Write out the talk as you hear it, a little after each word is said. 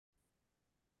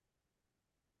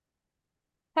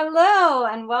Hello,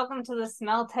 and welcome to the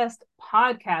Smell Test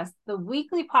Podcast, the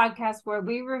weekly podcast where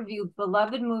we review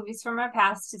beloved movies from our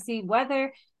past to see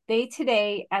whether they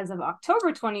today, as of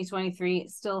October 2023,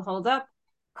 still hold up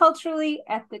culturally,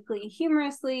 ethically,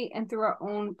 humorously, and through our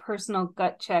own personal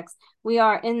gut checks. We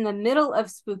are in the middle of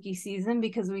spooky season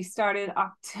because we started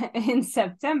in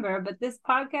September, but this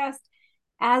podcast,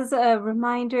 as a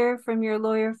reminder from your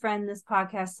lawyer friend, this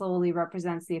podcast solely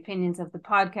represents the opinions of the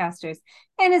podcasters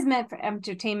and is meant for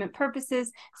entertainment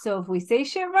purposes. So if we say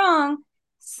shit wrong,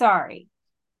 sorry.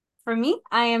 For me,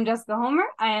 I am Jessica Homer.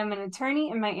 I am an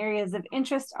attorney, and my areas of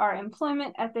interest are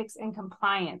employment, ethics, and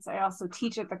compliance. I also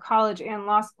teach at the college and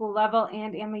law school level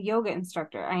and am a yoga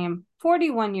instructor. I am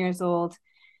 41 years old.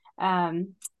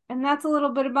 And that's a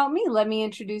little bit about me. Let me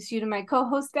introduce you to my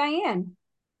co-host, Diane.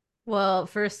 Well,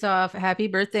 first off, happy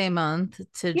birthday month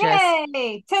to Jess.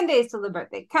 Yay! 10 days till the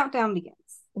birthday. Countdown begins.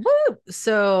 Woo!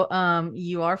 So,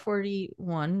 you are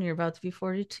 41, you're about to be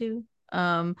 42.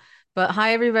 But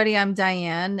hi everybody, I'm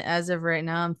Diane. As of right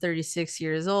now, I'm 36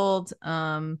 years old.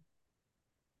 I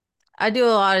do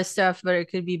a lot of stuff, but it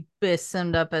could be best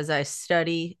summed up as I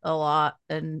study a lot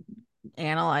and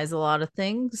analyze a lot of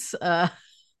things.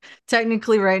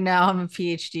 Technically right now I'm a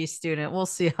PhD student. We'll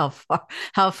see how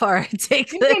far I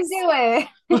take You can this. do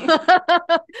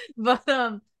it. But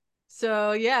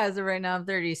so yeah, as of right now I'm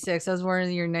 36. I was born in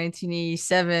the year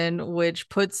 1987, which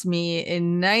puts me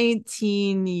in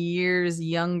 19 years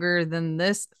younger than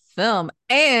this film.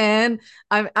 And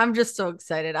I'm just so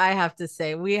excited. I have to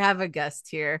say, we have a guest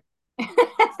here.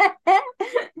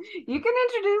 You can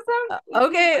introduce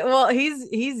Okay, well,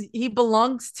 he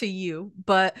belongs to you,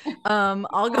 but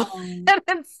I'll go him. ahead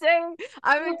and say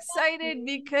I'm excited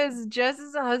because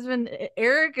Jess's husband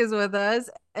Eric is with us,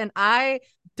 and I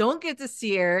don't get to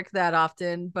see Eric that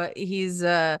often, but he's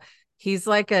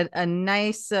like a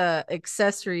nice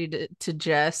accessory to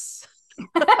Jess,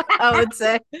 I would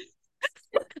say.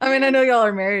 I mean, I know y'all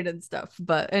are married and stuff,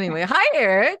 but anyway, hi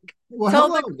Eric. Well, Tell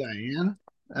hello, the Diane.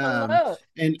 hello.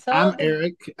 And Tell I'm the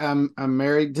Eric. I'm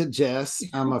married to Jess.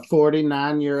 I'm a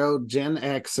 49-year-old Gen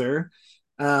Xer.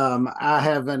 I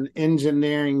have an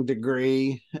engineering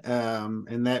degree,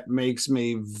 and that makes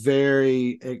me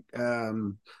very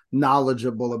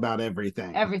knowledgeable about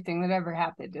everything. Everything that ever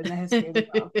happened in the history of the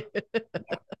world.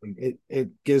 It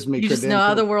gives me You just know how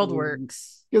credentials. the world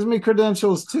works. Gives me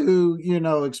credentials to,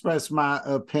 express my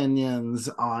opinions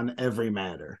on every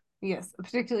matter. Yes,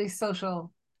 particularly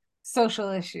social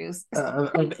issues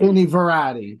Of any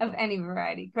variety. of any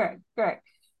variety. Correct, correct.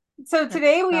 So That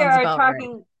today we sounds are about right.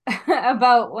 talking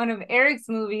about one of Eric's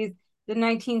movies, the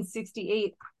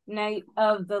 1968 Night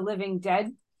of the Living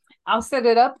Dead. I'll set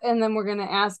it up and then we're going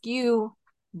to ask you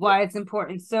why it's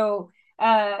important. So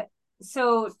Night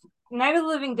of the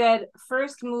Living Dead,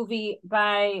 first movie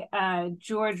by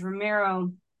George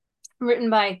Romero, written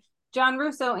by John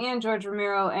Russo and George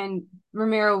Romero, and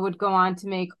Romero would go on to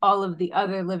make all of the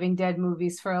other Living Dead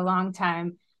movies for a long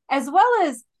time, as well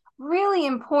as really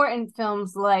important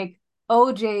films like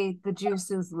OJ, The Juice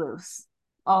is Loose,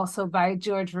 also by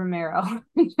George Romero.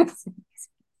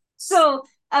 So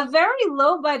a very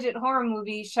low budget horror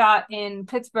movie shot in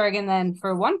Pittsburgh and then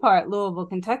for one part Louisville,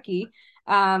 Kentucky.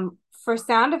 For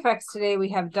sound effects today, we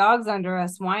have dogs under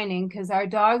us whining because our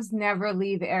dogs never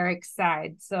leave Eric's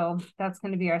side. So that's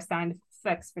going to be our sound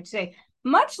effects for today.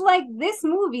 Much like this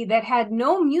movie that had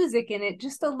no music in it,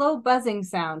 just a low buzzing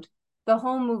sound, the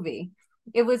whole movie.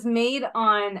 It was made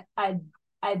on a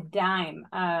dime,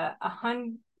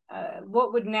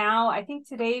 what would now I think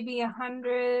today be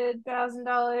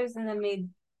 $100,000, and then made.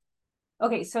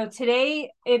 Okay, so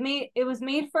today it was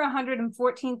made for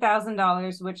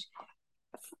 $114,000, which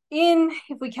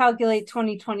if we calculate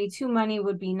 2022 money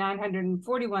would be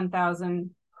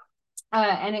 941,000,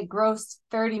 and it grossed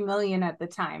 30 million at the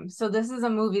time. So this is a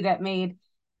movie that made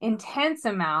intense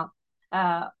amount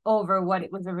over what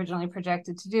it was originally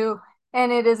projected to do,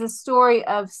 and it is a story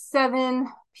of 7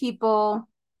 people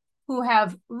who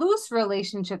have loose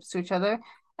relationships to each other,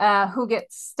 who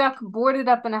get stuck boarded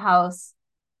up in a house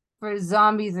for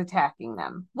zombies attacking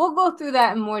them. We'll go through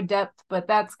that in more depth, but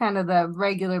that's kind of the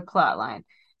regular plot line.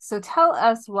 So tell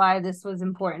us why this was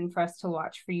important for us to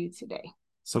watch for you today.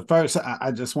 So first,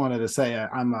 I just wanted to say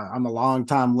I'm a long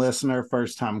time listener,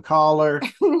 first time caller.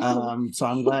 So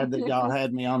I'm glad that y'all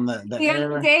had me on the other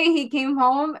air. day he came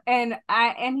home and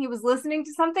he was listening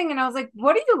to something and I was like,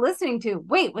 "What are you listening to?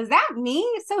 Wait, was that me?"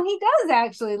 So he does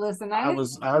actually listen. I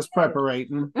was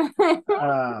preparating.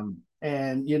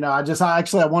 And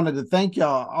I wanted to thank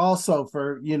y'all also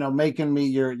for making me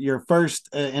your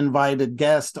first invited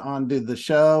guest onto the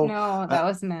show. No, that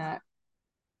was Matt.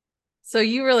 So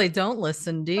you really don't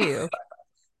listen, do you?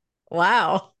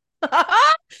 Wow.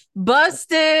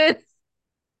 Busted.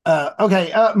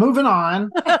 Okay, moving on.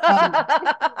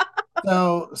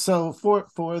 So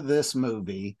for this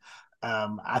movie,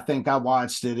 I think I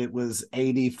watched it. It was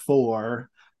 84.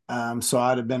 So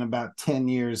I'd have been about 10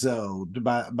 years old.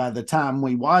 By the time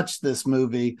we watched this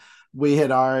movie, we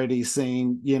had already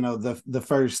seen, the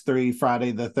first three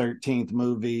Friday the 13th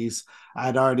movies.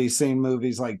 I'd already seen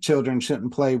movies like Children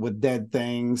Shouldn't Play with Dead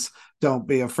Things, Don't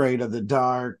Be Afraid of the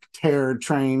Dark, Terror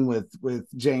Train with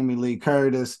Jamie Lee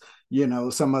Curtis,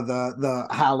 some of the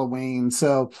Halloween.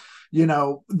 So,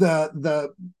 the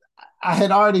I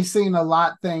had already seen a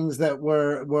lot things that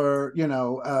were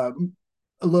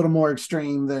a little more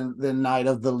extreme than Night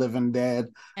of the Living Dead.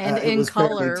 And It in was fairly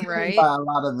color, tame right? by a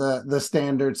lot of the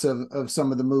standards of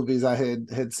some of the movies I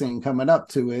had seen coming up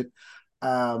to it.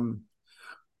 Um,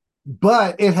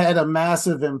 but it had a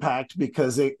massive impact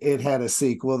because it had a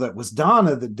sequel that was Dawn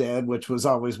of the Dead, which was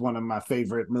always one of my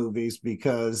favorite movies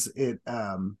because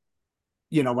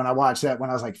when I watched that when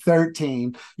I was like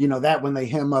 13, that when they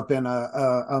hem up in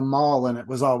a mall, and it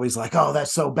was always like, oh,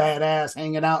 that's so badass,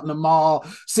 hanging out in the mall,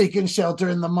 seeking shelter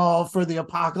in the mall for the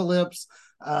apocalypse.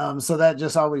 So that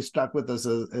just always stuck with us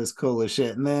as cool as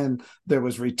shit. And then there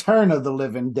was Return of the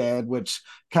Living Dead, which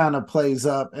kind of plays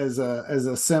up as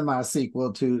a semi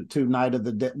sequel to Night of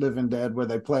the Living Dead, where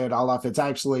they play it all off. It's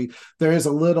actually, there is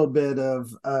a little bit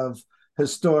of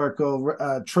historical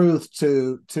truth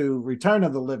to Return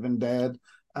of the Living Dead,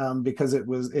 because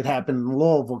it happened in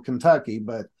Louisville, Kentucky,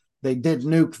 but they did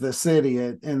nuke the city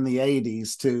in the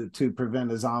 80s to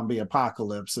prevent a zombie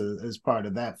apocalypse as part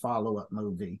of that follow-up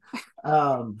movie.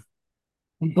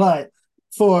 But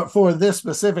for this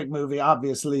specific movie,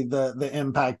 obviously the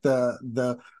impact,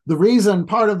 the reason,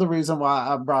 part of the reason why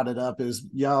I brought it up is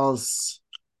y'all's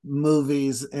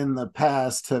movies in the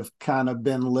past have kind of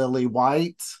been lily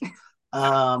white.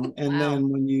 And Wow. then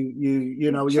when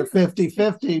you're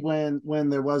 50-50 when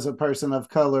there was a person of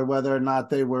color, whether or not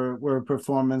they were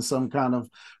performing some kind of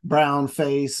brown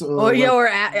face, Oh, yeah, or or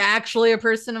actually a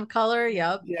person of color.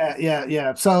 Yep.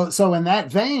 yeah. So in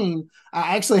that vein,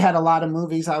 I actually had a lot of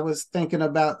movies I was thinking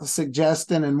about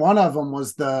suggesting, and one of them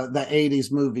was the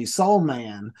 80s movie Soul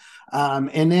Man.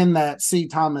 And in that, C.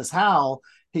 Thomas Howell,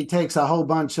 he takes a whole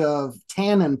bunch of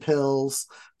tannin pills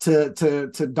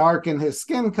to darken his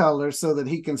skin color so that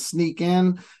he can sneak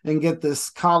in and get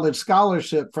this college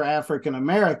scholarship for African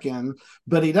American.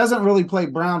 But he doesn't really play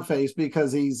brownface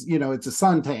because he's, it's a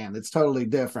suntan. It's totally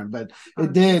different. But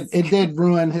it did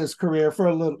ruin his career for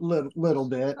a little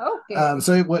bit. Okay.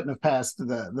 So he wouldn't have passed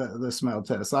the smell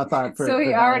test. So I thought so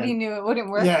he already knew it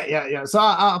wouldn't work. Yeah. So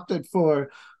I opted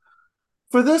for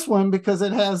this one because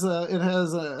it has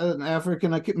an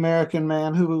African American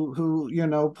man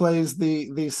who plays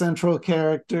the central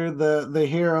character, the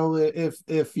hero,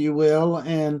 if you will.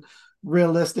 And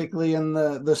realistically, in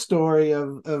the story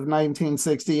of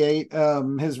 1968,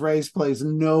 his race plays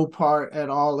no part at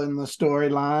all in the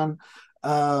storyline,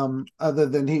 other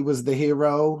than he was the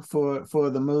hero for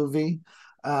the movie.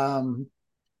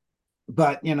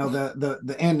 But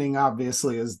the ending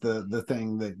obviously is the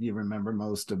thing that you remember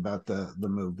most about the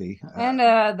movie. And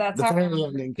that's the very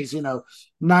ending, because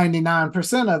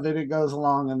 99% of it goes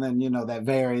along, and then that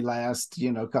very last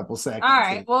couple seconds. All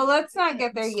right, well, let's not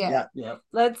get there yet. Yeah.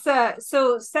 Let's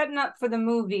so setting up for the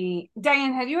movie.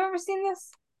 Diane, have you ever seen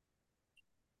this?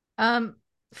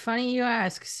 Funny you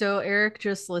ask. So Eric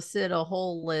just listed a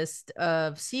whole list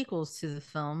of sequels to the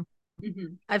film.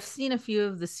 Mm-hmm. I've seen a few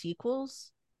of the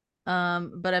sequels,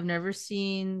 but I've never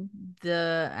seen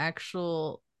the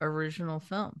actual original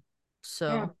film. So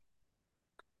yeah.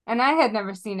 And I had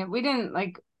never seen it. We didn't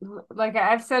like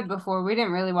I've said before, we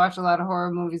didn't really watch a lot of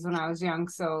horror movies when I was young,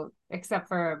 so except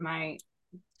for my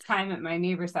time at my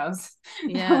neighbor's house.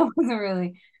 Yeah. I wasn't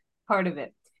really part of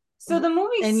it. So the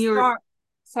movie and you were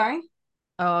sorry?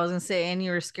 Oh, I was gonna say, and you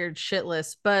were scared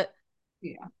shitless, but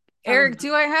yeah. Eric,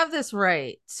 do I have this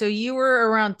right? So you were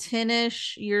around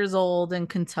 10-ish years old in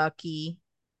Kentucky,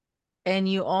 and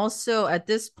you also at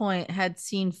this point had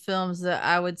seen films that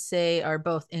I would say are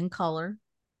both in color,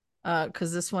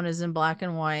 because this one is in black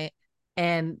and white,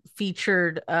 and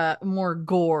featured more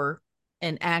gore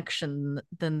and action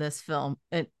than this film.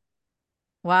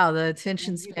 Wow, the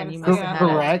attention span you must have had.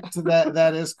 Correct.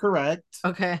 That is correct.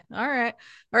 Okay. All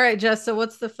right, Jess. So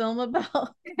what's the film about?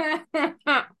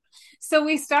 So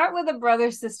we start with a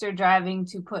brother sister driving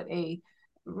to put a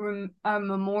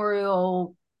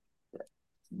memorial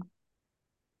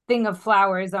thing of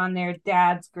flowers on their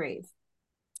dad's grave.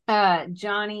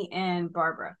 Johnny and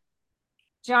Barbara.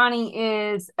 Johnny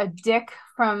is a dick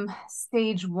from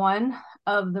stage 1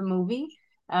 of the movie.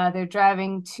 They're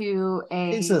driving to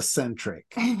He's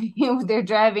eccentric. they're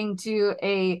driving to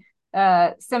a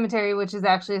cemetery, which is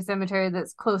actually a cemetery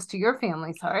that's close to your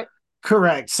family's heart.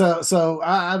 Correct. So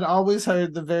I'd always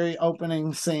heard the very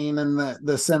opening scene in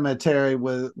the cemetery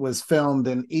was filmed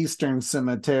in Eastern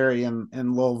Cemetery in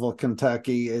Louisville,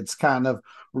 Kentucky. It's kind of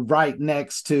right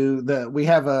next to we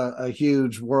have a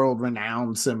huge world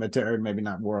renowned cemetery, maybe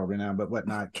not world renowned, but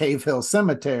whatnot, Cave Hill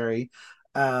Cemetery.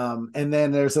 And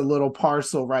then there's a little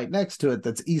parcel right next to it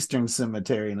that's Eastern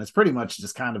Cemetery, and it's pretty much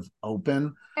just kind of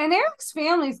open. And Eric's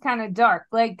family's kind of dark.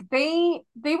 Like they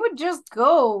would just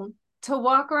go to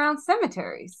walk around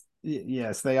cemeteries.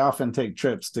 Yes, they often take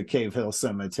trips to Cave Hill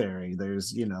Cemetery.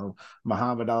 There's,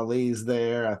 Muhammad Ali's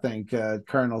there. I think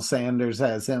Colonel Sanders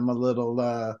has him a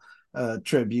little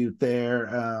tribute there,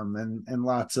 and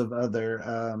lots of other.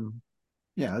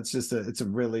 It's a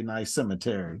really nice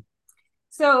cemetery.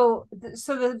 So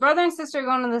the brother and sister are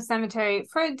going to the cemetery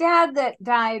for a dad that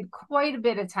died quite a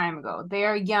bit of time ago. They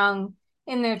are young,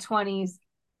 in their 20s.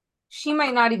 She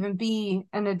might not even be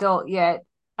an adult yet.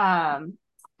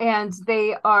 And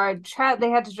they had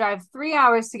to drive 3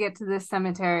 hours to get to this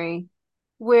cemetery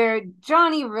where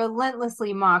Johnny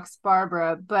relentlessly mocks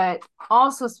Barbara, but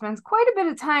also spends quite a bit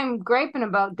of time griping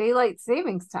about daylight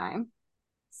savings time.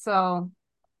 So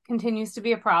continues to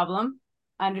be a problem.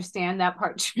 I understand that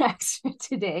part tracks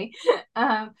today.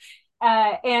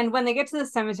 And when they get to the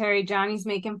cemetery, Johnny's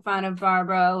making fun of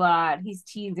Barbara a lot. He's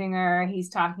teasing her. He's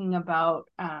talking about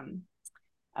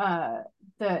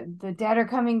the dead are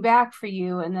coming back for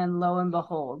you, and then lo and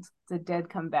behold, the dead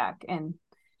come back, and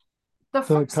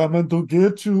they're coming to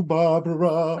get you,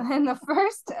 Barbara. And the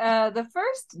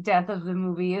first death of the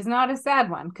movie is not a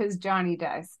sad one because Johnny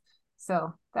dies,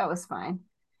 so that was fine.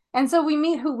 And so we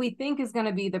meet who we think is going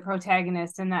to be the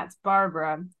protagonist, and that's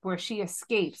Barbara, where she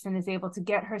escapes and is able to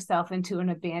get herself into an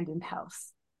abandoned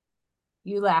house.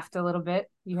 You laughed a little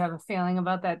bit. You have a feeling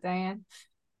about that, Diane?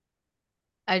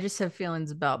 I just have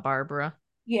feelings about Barbara.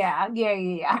 Yeah.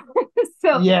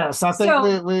 So yes, I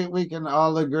think we can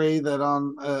all agree that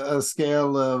on a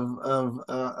scale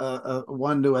of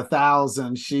 1 to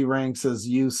 1,000, she ranks as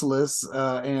useless.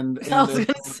 And I was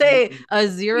gonna say a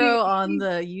 0 on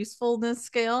the usefulness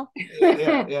scale.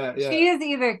 Yeah. She is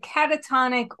either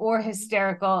catatonic or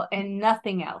hysterical, and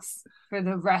nothing else for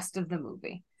the rest of the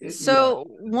movie. So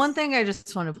one thing I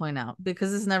just want to point out,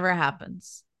 because this never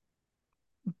happens,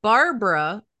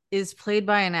 Barbara is played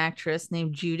by an actress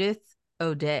named Judith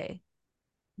O'Dea.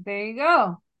 There you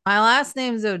go. My last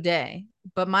name is O'Dea,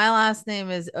 but my last name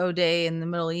is O'Dea in the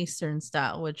Middle Eastern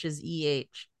style, which is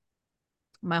EH.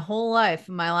 My whole life,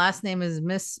 my last name has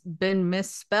been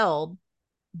misspelled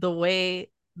the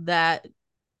way that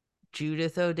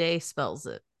Judith O'Dea spells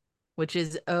it, which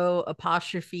is O''DEA.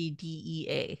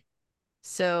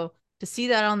 So to see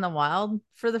that on the wild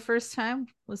for the first time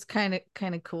was kind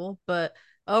of cool. But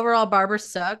overall, Barbara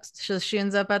sucks. She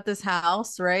ends up at this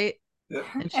house, right? Yeah.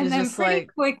 And then just pretty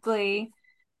quickly,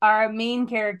 our main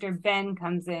character Ben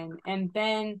comes in, and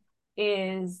Ben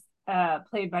is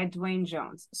played by Dwayne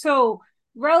Jones. So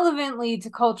relevantly to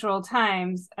cultural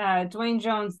times, Dwayne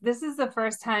Jones, this is the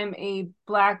first time a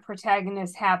Black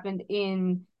protagonist happened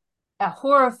in a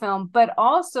horror film, but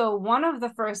also one of the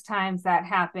first times that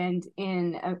happened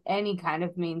in any kind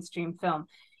of mainstream film.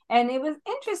 And it was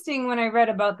interesting when I read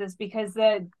about this because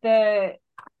the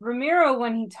Ramiro,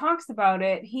 when he talks about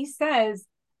it, he says,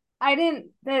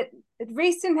 that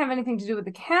race didn't have anything to do with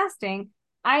the casting.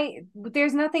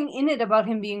 There's nothing in it about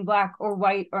him being Black or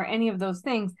white or any of those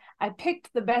things. I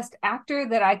picked the best actor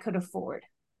that I could afford.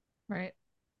 Right.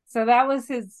 So that was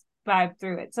his vibe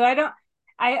through it. So I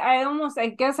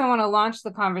guess I want to launch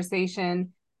the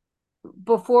conversation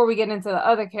before we get into the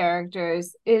other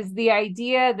characters, is the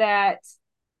idea that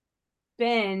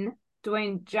Ben,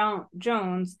 Dwayne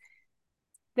Jones,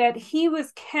 that he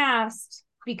was cast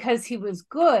because he was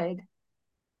good,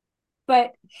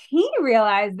 but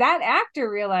that actor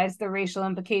realized the racial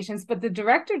implications, but the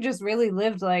director just really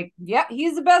lived like, yeah,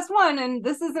 he's the best one, and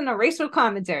this isn't a racial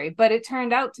commentary, but it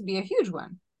turned out to be a huge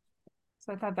one.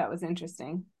 So I thought that was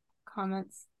interesting.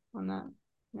 Comments on that?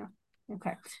 No.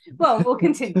 Okay. Well, we'll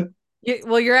continue.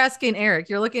 You're asking Eric.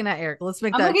 You're looking at Eric. Let's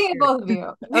make that. I'm looking at both of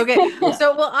you. Okay.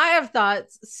 So, I have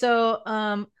thoughts.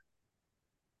 So,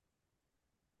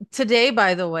 today,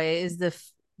 by the way, is the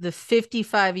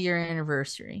 55-year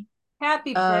anniversary.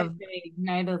 Happy birthday,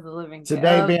 Night of the Living Dead.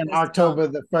 Today being October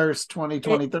the 1st,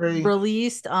 2023.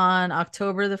 Released on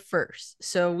October the 1st.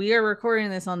 So we are recording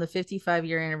this on the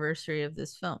 55-year anniversary of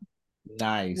this film.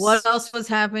 Nice. What else was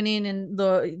happening in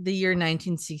the year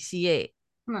 1968?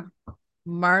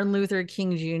 Martin Luther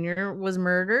King Jr. was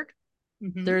murdered.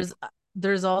 Mm-hmm. There's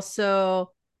there's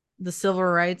also the civil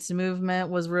rights movement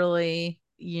was really,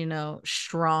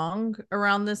 strong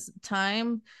around this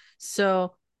time.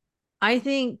 So I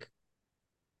think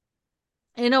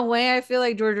in a way, I feel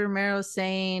like George Romero's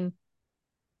saying,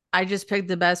 I just picked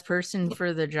the best person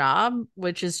for the job,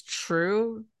 which is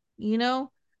true,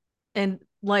 And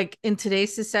like in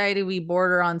today's society, we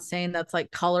border on saying that's like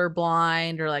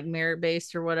colorblind or like merit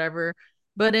based or whatever.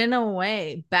 But in a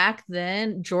way, back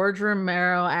then, George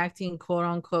Romero acting quote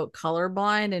unquote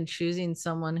colorblind and choosing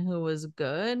someone who was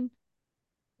good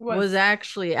was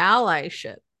actually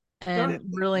allyship and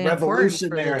really important for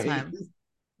the revolutionary. time.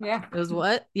 Yeah. It was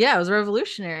what? Yeah, it was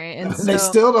revolutionary. And They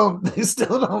so still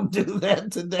don't do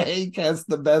that today. Cast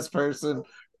the best person,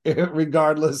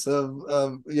 regardless of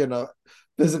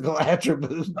physical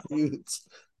attributes.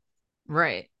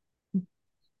 right.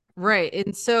 Right.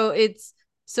 And so it's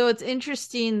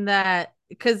interesting that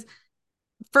because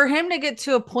for him to get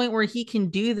to a point where he can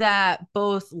do that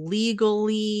both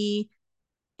legally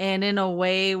and in a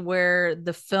way where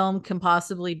the film can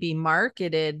possibly be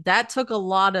marketed, that took a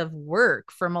lot of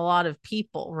work from a lot of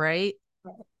people, right?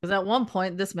 Because at one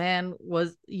point, this man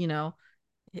was,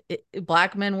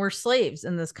 black men were slaves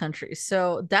in this country.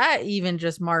 So that even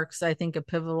just marks, I think, a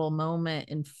pivotal moment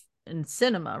in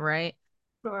cinema, right?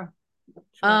 Sure.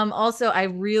 Also, I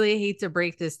really hate to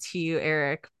break this to you,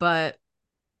 Eric, but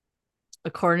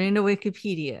according to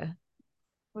Wikipedia,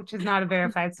 which is not a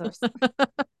verified source.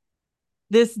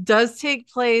 This does take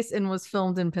place and was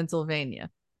filmed in Pennsylvania.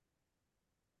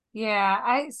 Yeah,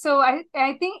 I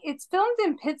think it's filmed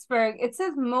in Pittsburgh. It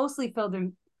says mostly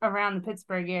filmed around the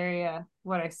Pittsburgh area,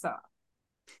 what I saw.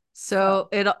 So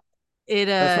it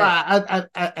That's why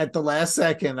I at the last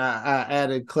second I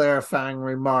added clarifying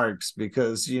remarks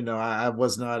because I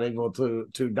was not able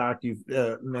to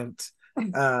document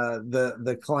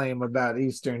the claim about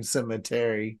Eastern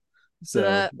Cemetery.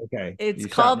 So okay, it's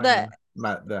called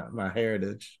my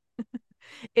heritage.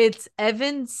 It's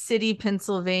Evans City,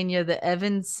 Pennsylvania, the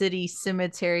Evans City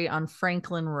Cemetery on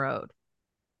Franklin Road.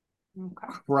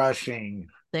 Okay. Crushing.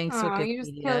 Thanks, Wikipedia. You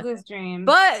just killed his dream.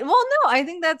 But no, I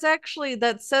think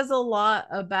that says a lot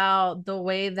about the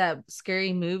way that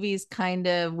scary movies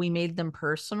we made them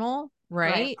personal,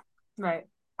 right? Right.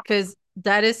 Because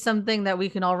that is something that we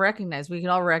can all recognize. We can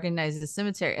all recognize the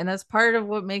cemetery, and that's part of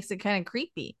what makes it kind of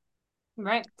creepy.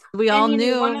 Right. We all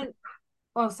knew.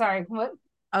 Oh, sorry. What?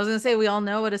 I was gonna say we all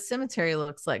know what a cemetery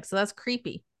looks like, so that's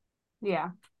creepy.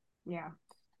 Yeah.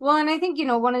 Well, and I think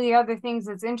one of the other things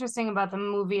that's interesting about the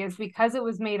movie is because it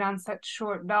was made on such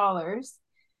short dollars,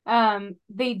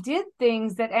 they did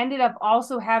things that ended up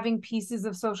also having pieces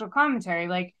of social commentary.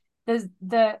 Like they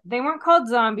weren't called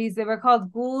zombies; they were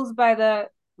called ghouls by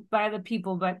the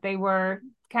people, but they were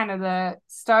kind of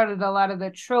started a lot of the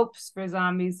tropes for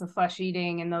zombies, the flesh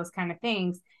eating and those kind of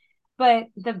things. But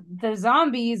the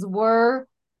zombies were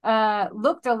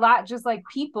looked a lot just like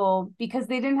people because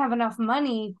they didn't have enough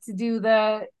money to do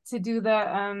the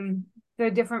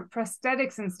different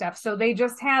prosthetics and stuff. So they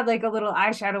just had like a little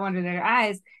eyeshadow under their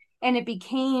eyes, and it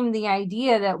became the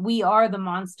idea that we are the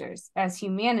monsters as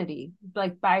humanity,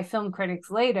 like by film critics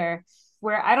later.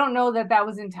 Where I don't know that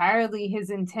was entirely his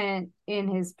intent in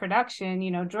his production.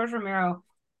 George Romero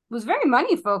was very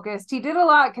money focused. He did a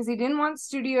lot because he didn't want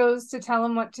studios to tell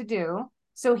him what to do.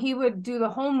 So he would do the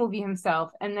whole movie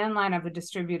himself and then line up a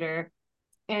distributor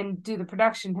and do the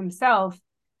production himself,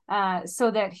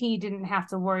 so that he didn't have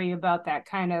to worry about that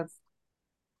kind of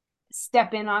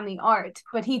step in on the art.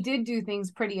 But he did do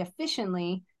things pretty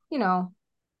efficiently,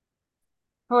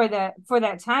 for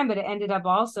that time. But it ended up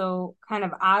also kind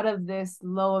of out of this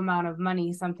low amount of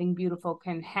money, something beautiful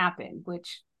can happen,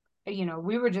 which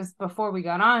we were just before we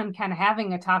got on kind of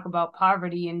having a talk about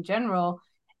poverty in general.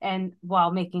 And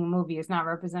while making a movie is not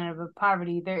representative of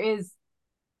poverty, there is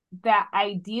that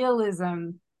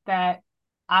idealism that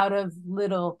out of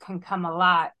little can come a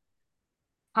lot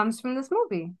comes from this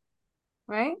movie,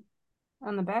 right?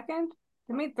 On the back end,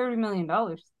 they made $30 million.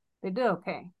 They did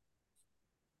okay.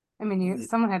 I mean,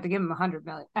 someone had to give them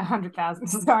 100,000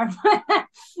 to start. All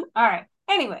right.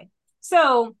 Anyway,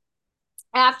 so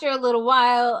after a little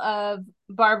while of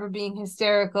Barbara being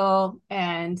hysterical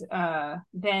and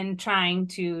then trying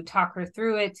to talk her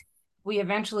through it, we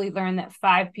eventually learn that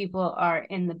 5 people are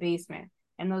in the basement.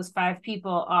 And those 5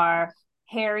 people are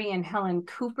Harry and Helen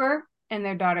Cooper and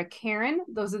their daughter Karen.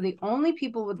 Those are the only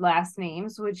people with last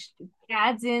names, which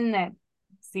adds in that,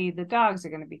 the dogs are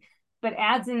going to be, but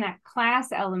adds in that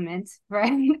class element,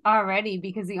 right, already,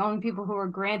 because the only people who were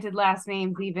granted last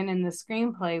names, even in the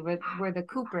screenplay, were the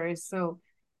Coopers. So,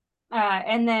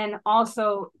 and then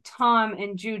also Tom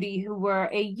and Judy, who were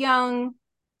a young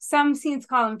some scenes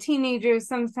call them teenagers,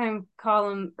 sometimes call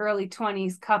them early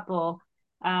 20s couple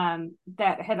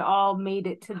that had all made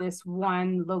it to this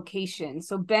one location.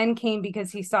 So Ben came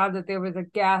because he saw that there was a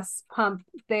gas pump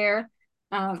there.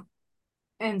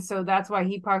 And so that's why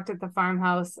he parked at the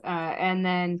farmhouse. And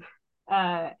then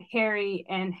Harry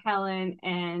and Helen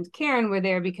and Karen were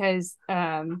there because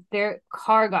their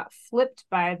car got flipped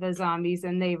by the zombies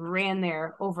and they ran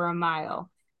there over a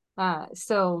mile.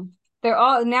 So they're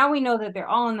all, now we know that they're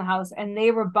all in the house, and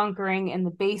they were bunkering in the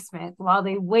basement while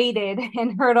they waited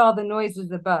and heard all the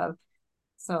noises above.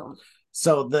 So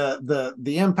the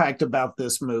impact about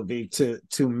this movie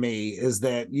to me is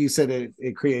that you said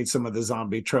it creates some of the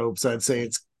zombie tropes. I'd say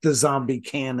it's the zombie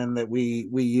canon that we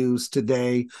use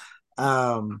today.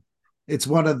 It's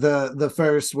one of the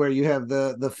first where you have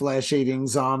the flesh eating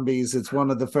zombies. It's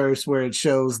one of the first where it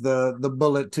shows the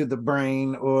bullet to the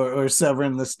brain or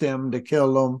severing the stem to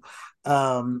kill them.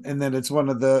 And then it's one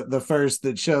of the first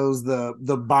that shows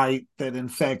the bite that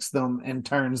infects them and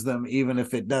turns them, even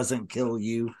if it doesn't kill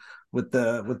you, with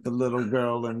the little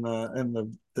girl and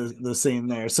the scene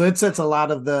there. So it sets a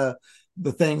lot of the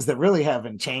things that really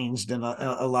haven't changed in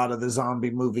a lot of the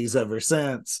zombie movies ever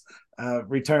since.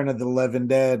 Return of the Living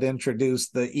Dead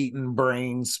introduced the eaten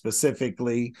brains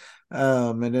specifically,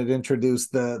 and it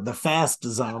introduced the fast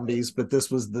zombies, but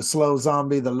this was the slow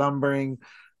zombie, the lumbering.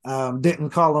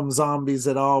 Didn't call them zombies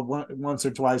at all. Once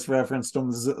or twice referenced them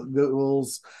as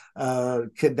ghouls,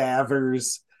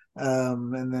 cadavers,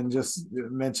 and then just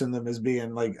mentioned them as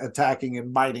being like attacking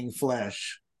and biting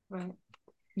flesh. right.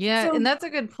 Yeah, So- and that's a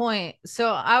good point. So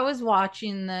I was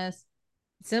watching this.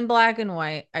 It's in black and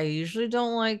white. I usually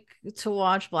don't like to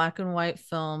watch black and white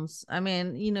films. I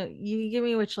mean, you give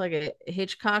me like a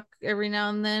Hitchcock every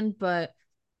now and then, but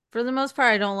for the most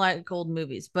part, I don't like old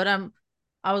movies. But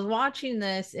I was watching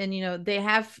this, and they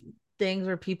have things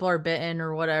where people are bitten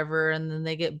or whatever, and then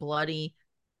they get bloody,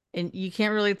 and you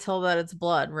can't really tell that it's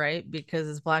blood, right? Because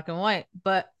it's black and white.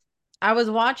 But I was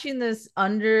watching this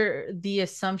under the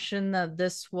assumption that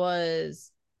this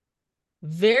was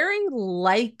very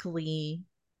likely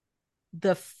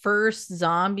the first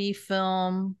zombie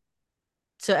film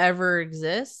to ever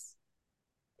exist.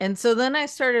 And so then I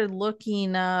started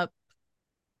looking up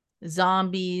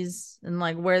zombies and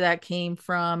like where that came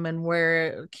from and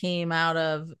where it came out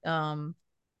of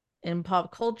in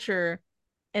pop culture.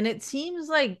 And it seems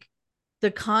like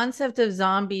the concept of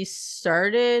zombies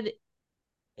started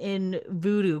in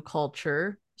voodoo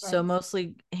culture, so Right.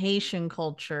 mostly Haitian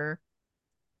culture.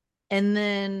 And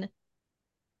then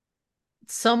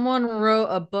someone wrote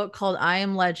a book called I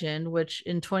Am Legend, which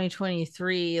in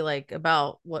 2023, like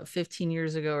about 15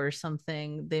 years ago or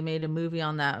something, they made a movie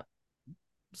on that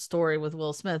story with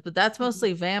Will Smith, but that's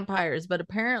mostly vampires. But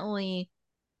apparently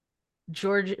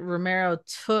George Romero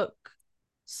took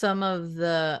some of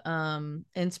the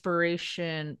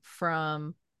inspiration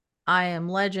from I Am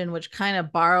Legend, which kind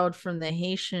of borrowed from the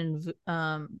Haitian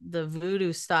the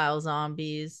voodoo style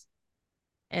zombies,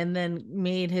 and then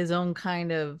made his own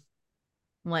kind of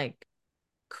like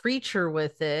creature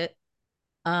with it.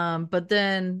 But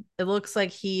then it looks like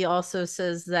he also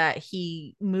says that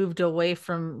he moved away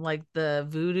from like the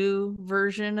voodoo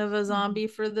version of a zombie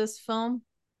for this film.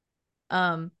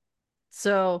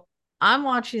 So I'm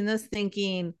watching this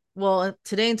thinking, well,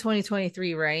 today in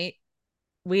 2023, right?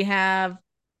 We have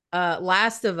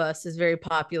Last of Us is very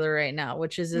popular right now,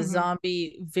 which is a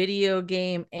zombie video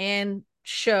game and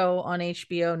show on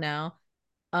HBO now.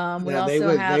 We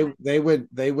also have they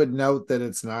would note that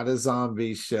it's not a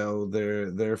zombie show.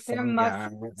 They're fungi,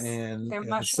 and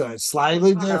so it's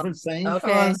slightly different, same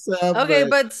concept. Okay,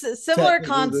 but similar technically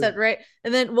concept, right?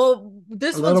 And then,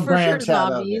 this a one's little for sure branch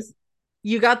out of it. zombies.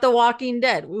 You got The Walking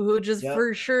Dead, which is Yep.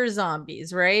 for sure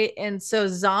zombies, right? And so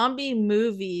zombie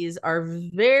movies are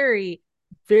very,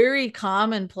 very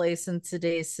commonplace in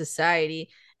today's society.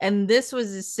 And this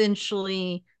was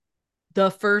essentially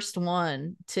the first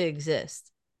one to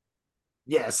exist.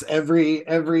 Yes,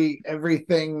 everything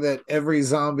that every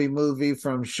zombie movie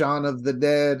from Shaun of the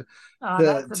Dead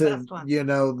to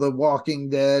The Walking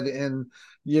Dead, and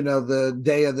the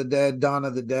Day of the Dead, Dawn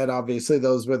of the Dead. Obviously,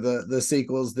 those were the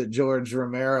sequels that George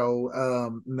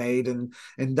Romero made, and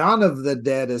Dawn of the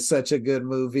Dead is such a good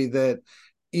movie that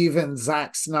even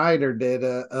Zack Snyder did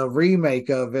a remake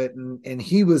of it, and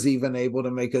he was even able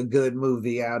to make a good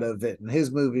movie out of it. And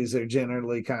his movies are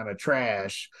generally kind of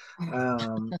trash.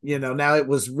 Now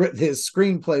his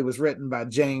screenplay was written by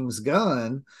James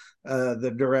Gunn,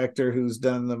 the director who's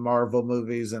done the Marvel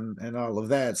movies and all of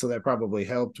that. So that probably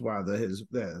helped why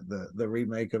the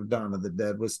remake of Dawn of the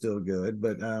Dead was still good.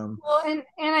 But well, and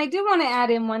I do want to add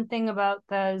in one thing about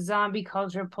the zombie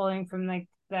culture pulling from like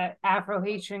that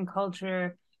Afro-Haitian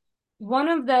culture. One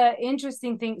of the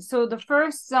interesting things, so the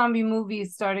first zombie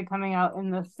movies started coming out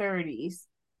in the 30s.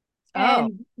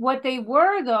 And what they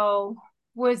were, though,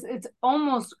 was it's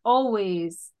almost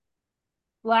always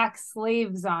Black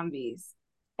slave zombies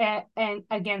and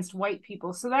against white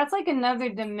people. So that's like another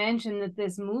dimension that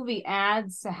this movie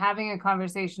adds to having a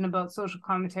conversation about social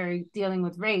commentary dealing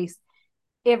with race.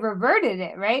 It reverted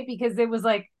it, right? Because it was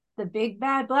like the big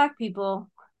bad Black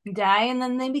people die and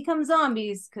then they become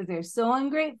zombies because they're so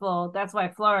ungrateful. That's why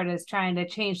Florida is trying to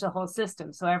change the whole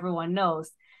system so everyone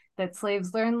knows that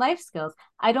slaves learn life skills.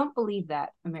 I don't believe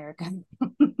that, America,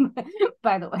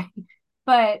 by the way.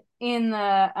 But in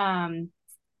the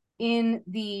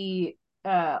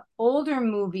older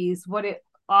movies, what it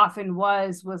often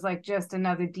was like just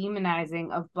another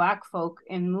demonizing of Black folk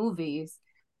in movies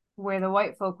where the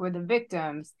white folk were the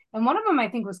victims. And one of them I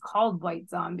think was called White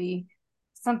Zombie,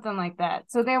 something like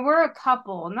that. So there were a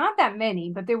couple, not that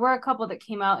many, but there were a couple that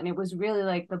came out and it was really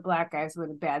like the Black guys were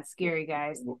the bad scary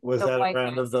guys. Was that a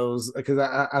round of those? Because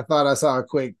I thought I saw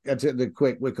the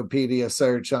quick Wikipedia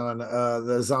search on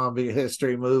the zombie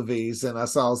history movies, and I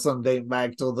saw some dating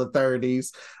back till the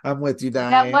 30s. I'm with you,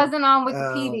 Diane. That wasn't on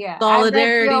Wikipedia.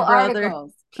 Solidarity, brother.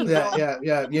 Articles.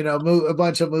 Yeah. A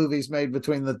bunch of movies made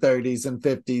between the 30s and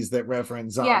 50s that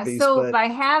reference zombies. Yeah, so by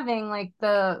having like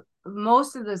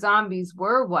most of the zombies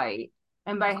were white,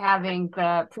 and by having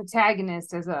the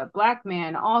protagonist as a Black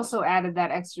man also added that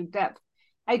extra depth.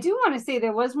 I do want to say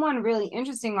there was one really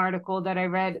interesting article that I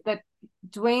read that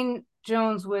Dwayne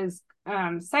Jones was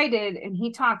cited, and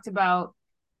he talked about,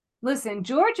 listen,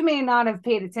 George may not have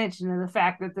paid attention to the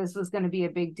fact that this was going to be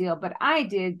a big deal, but I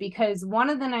did, because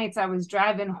one of the nights I was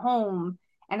driving home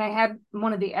and I had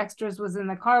one of the extras was in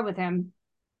the car with him,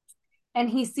 and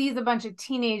he sees a bunch of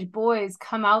teenage boys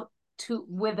come out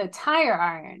with a tire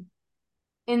iron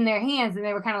in their hands, and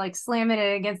they were kind of like slamming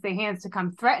it against their hands to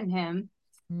come threaten him.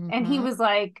 Mm-hmm. And he was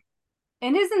like,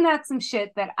 and isn't that some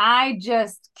shit that I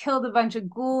just killed a bunch of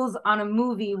ghouls on a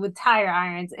movie with tire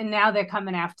irons and now they're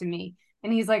coming after me?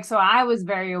 And he's like, so I was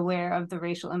very aware of the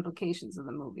racial implications of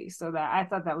the movie. So that I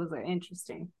thought that was an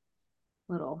interesting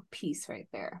little piece right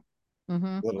there.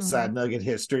 Little side nugget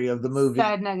history of the movie.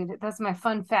 Side nugget. That's my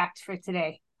fun fact for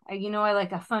today. I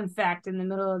like a fun fact in the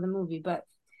middle of the movie, but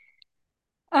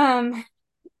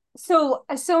so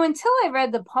until I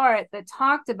read the part that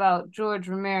talked about George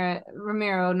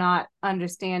Romero not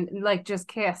understand, like just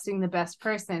casting the best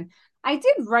person, I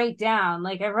did write down,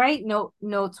 like I write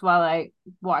notes while I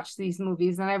watch these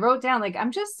movies, and I wrote down, like,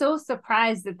 I'm just so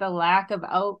surprised at the lack of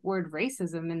outward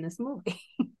racism in this movie.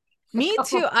 Me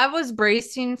too. I was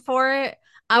bracing for it.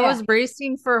 I was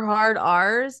bracing for hard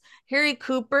R's. Harry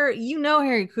Cooper,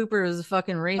 Harry Cooper was a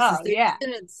fucking racist. They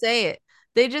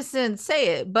just didn't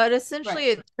say it. But essentially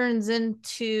it turns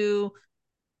into,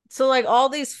 so like all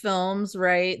these films,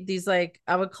 right? These like,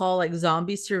 I would call like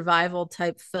zombie survival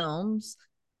type films.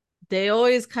 They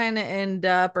always kind of end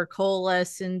up or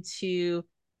coalesce into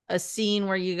a scene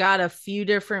where you got a few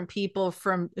different people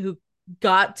who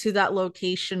got to that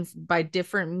location by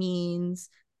different means,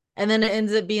 and then it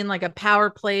ends up being like a power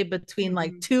play between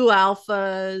like two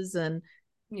alphas and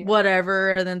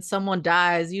whatever, and then someone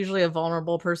dies, usually a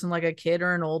vulnerable person like a kid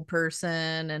or an old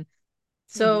person, and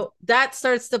so that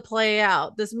starts to play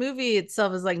out. This movie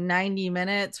itself is like 90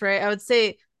 minutes, right? I would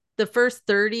say the first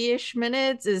 30-ish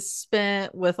minutes is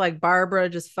spent with like Barbara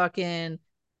just fucking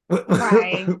with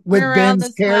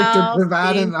Ben's character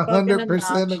providing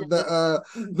 100% of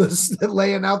the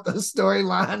laying out the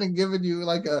storyline and giving you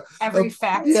like every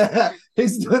fact. Yeah,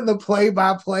 he's doing the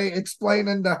play-by-play,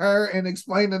 explaining to her and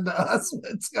explaining to us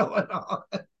what's going on.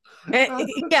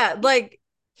 And, like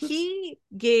he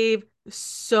gave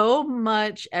so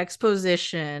much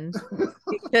exposition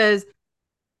because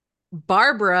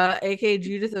Barbara, aka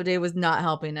Judith O'Dea, was not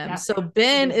helping him. So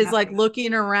Ben is like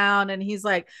looking around and he's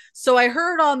like, so I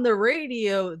heard on the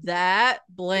radio that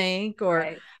blank,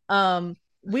 or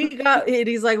we got it.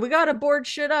 He's like, we got to board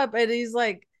shit up. And he's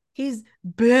like, he's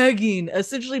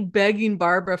essentially begging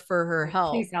Barbara for her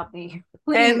help. Please help me.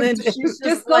 Please. And then she's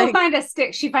just go like, find a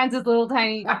stick. She finds this little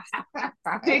tiny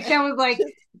stick that was like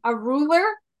a ruler.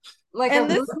 Like,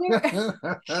 and she's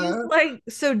like,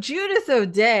 so Judith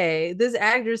O'Dea, this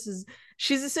actress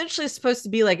she's essentially supposed to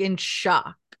be like in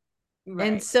shock. Right.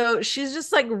 And so she's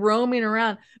just like roaming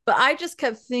around. But I just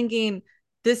kept thinking,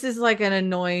 this is like an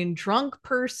annoying drunk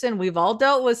person. We've all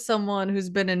dealt with someone who's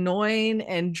been annoying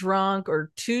and drunk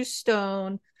or too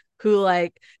stoned, who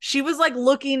like, she was like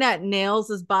looking at nails,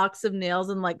 this box of nails,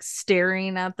 and like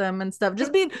staring at them and stuff,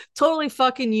 just being totally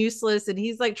fucking useless. And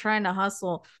he's like trying to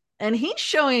hustle. And he's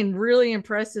showing really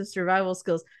impressive survival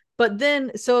skills. But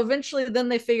then, so eventually, then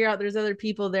they figure out there's other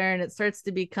people there, and it starts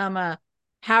to become a,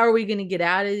 how are we going to get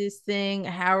out of this thing?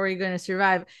 How are we going to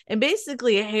survive? And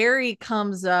basically, Harry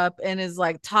comes up and is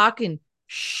like talking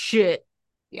shit.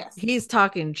 Yes. He's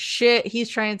talking shit. He's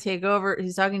trying to take over.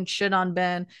 He's talking shit on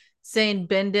Ben, saying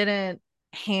Ben didn't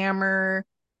hammer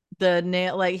the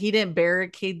nail, like he didn't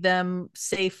barricade them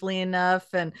safely enough.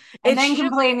 And then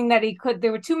complaining that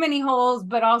there were too many holes,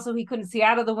 but also he couldn't see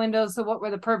out of the windows. So what were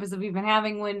the purpose of even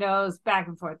having windows? Back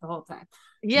and forth the whole time.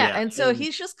 Yeah. And so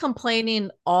he's just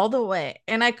complaining all the way.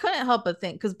 And I couldn't help but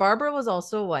think, because Barbara was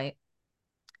also white,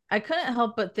 I couldn't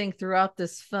help but think throughout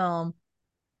this film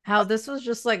how this was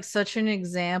just like such an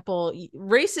example.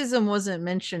 Racism wasn't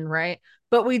mentioned, right?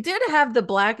 But we did have the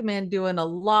black man doing a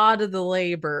lot of the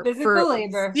labor, physical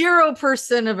labor,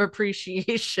 0% of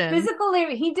appreciation. Physical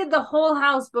labor. He did the whole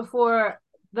house before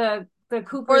the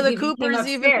Coopers, or the Coopers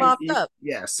even popped up.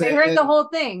 Yes, they heard the whole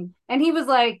thing, and he was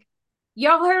like,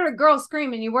 "Y'all heard a girl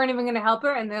scream, and you weren't even going to help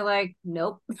her." And they're like,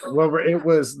 "Nope." Well, it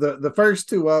was the first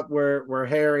two up were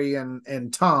Harry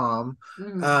and Tom,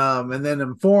 and then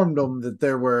informed them that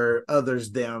there were others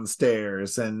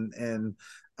downstairs, and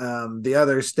the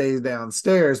others stayed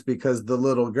downstairs because the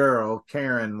little girl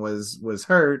Karen was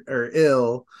hurt or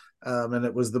ill, and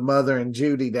it was the mother and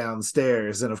Judy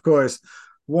downstairs, and of course,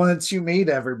 once you meet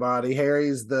everybody,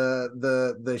 Harry's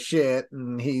the shit,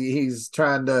 and he's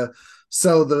trying to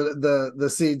sow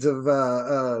the seeds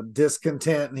of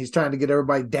discontent, and he's trying to get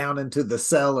everybody down into the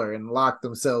cellar and lock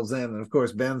themselves in. And of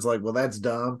course, Ben's like, "Well, that's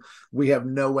dumb. We have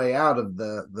no way out of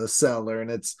the cellar,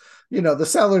 and it's the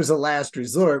cellar's a last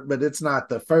resort, but it's not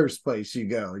the first place you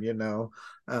go.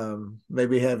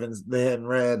 Maybe they hadn't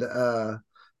read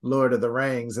Lord of the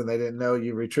Rings, and they didn't know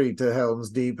you retreat to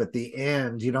Helm's Deep at the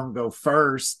end. You don't go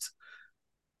first."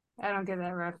 I don't get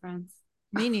that reference.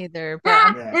 Me neither.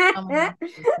 But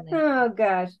oh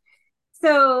gosh.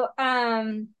 So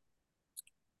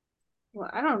well,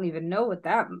 I don't even know what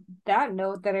that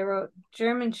note that I wrote,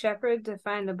 German Shepherd to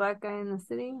find a black guy in the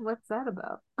city. What's that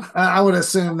about? I would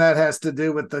assume that has to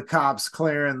do with the cops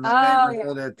clearing the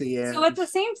neighborhood at the end. So at the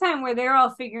same time where they're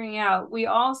all figuring out, we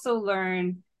also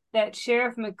learn that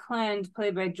Sheriff McClend,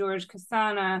 played by George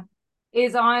Costanza,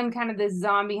 is on kind of this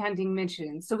zombie hunting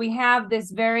mission. So we have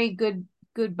this very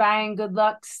goodbye and good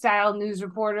luck style news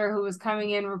reporter who was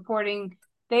coming in reporting.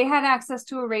 They had access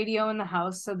to a radio in the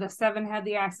house, so the seven had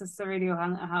the access to the radio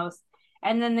in the house.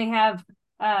 And then they have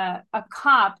a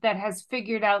cop that has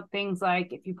figured out things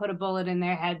like, if you put a bullet in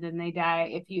their head, then they die.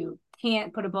 If you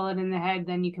can't put a bullet in their head,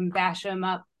 then you can bash them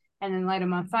up and then light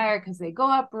them on fire because they go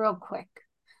up real quick.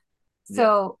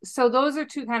 So those are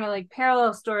two kind of like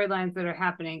parallel storylines that are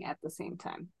happening at the same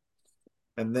time.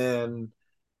 And then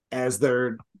as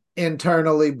they're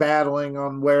internally battling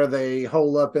on where they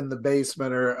hole up in the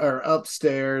basement or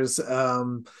upstairs,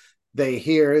 they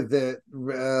hear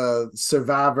that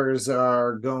survivors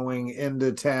are going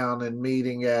into town and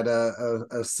meeting at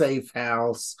a safe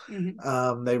house.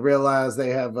 They realize they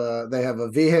have a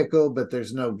vehicle, but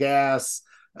there's no gas,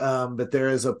 but there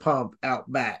is a pump out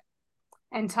back.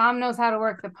 And Tom knows how to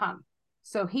work the pump.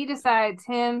 So he decides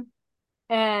him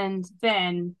and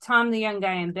Ben, Tom the young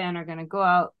guy and Ben, are going to go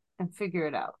out and figure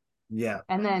it out. Yeah.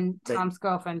 And then Tom's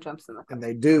girlfriend jumps in the car. And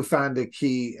they do find a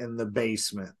key in the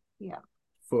basement. Yeah.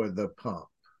 For the pump.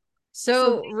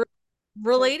 So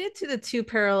related to the two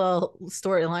parallel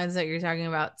storylines that you're talking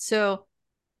about. So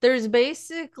there's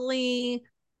radio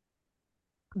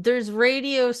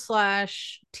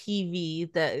 /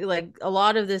 TV that, like, a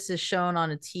lot of this is shown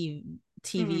on a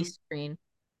TV screen.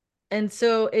 And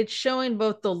so it's showing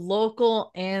both the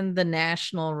local and the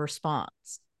national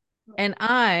response. And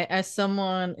I, as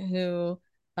someone who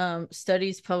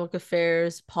studies public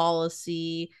affairs,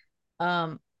 policy,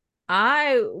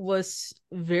 I was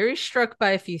very struck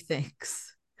by a few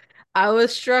things. I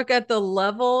was struck at the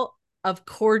level of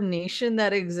coordination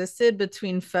that existed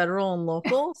between federal and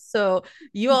local. So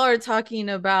you all are talking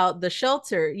about the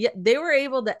shelter. Yeah, they were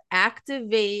able to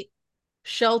activate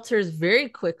shelters very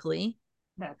quickly.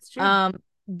 That's true.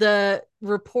 The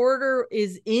reporter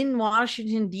is in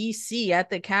Washington, D.C. at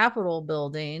the Capitol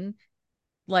building,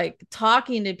 like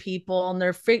talking to people, and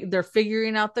they're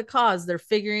figuring out the cause. They're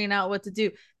figuring out what to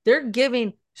do. They're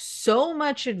giving so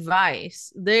much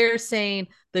advice. They're saying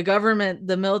the government,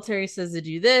 the military says to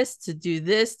do this, to do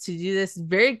this, to do this.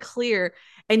 Very clear.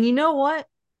 And you know what?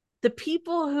 The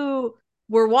people who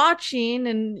were watching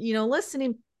and,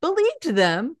 listening believed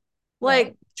them,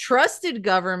 like, trusted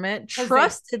government,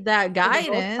 trusted that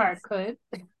guidance. Part could.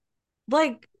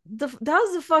 Like, that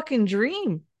was a fucking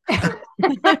dream. I'm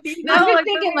just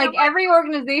thinking, like, every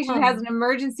organization has an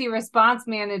emergency response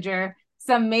manager.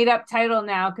 some made up title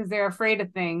now because they're afraid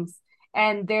of things,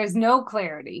 and there's no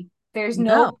clarity. There's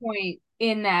no No. point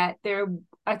in that. There are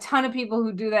a ton of people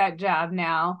who do that job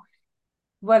now,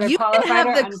 whether You can qualified have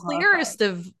or the unqualified. clearest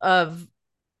of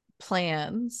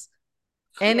plans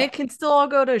and Yeah, it can still all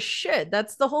go to shit.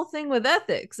 That's the whole thing with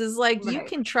ethics, is like you right,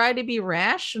 can try to be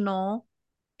rational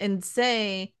and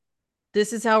say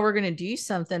this is how we're going to do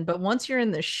something, but once you're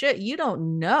in the shit, you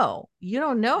don't know. You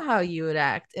don't know how you would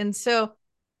act. And so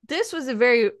this was a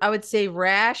very, I would say,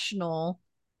 rational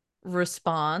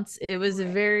response. It was a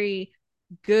right, very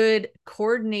good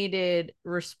coordinated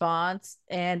response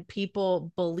and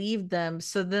people believed them.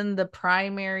 So then the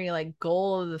primary like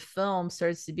goal of the film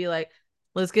starts to be like,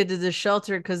 let's get to the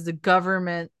shelter because the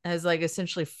government has like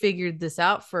essentially figured this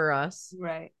out for us.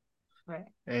 right, right.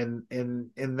 And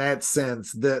in that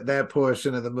sense, that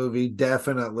portion of the movie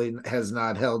definitely has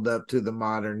not held up to the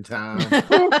modern time.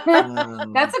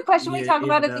 That's a question we talk You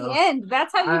about at the know, end.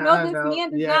 That's how you know I this know,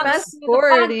 man does not yes. Fast listen to the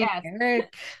forwarding, podcast.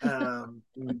 Eric.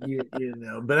 You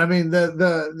know, but I mean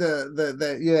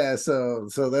the yeah, so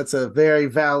that's a very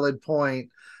valid point.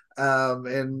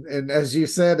 And as you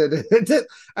said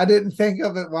I didn't think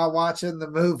of it while watching the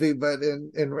movie, but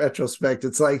in retrospect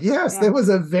it's like, yes, Yeah. there was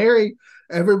a very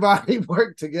everybody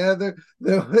worked together.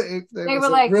 There They was were a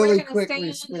like, we're really going to quick stay on the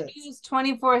response. news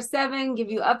 24/7,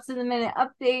 give you up to the minute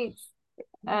updates.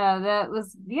 That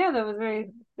was, yeah, that was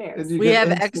very fair. And you We could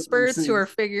have instantly experts who see. are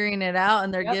figuring it out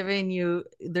and Yep.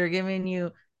 they're giving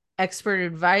you expert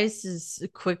advice as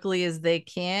quickly as they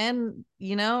can,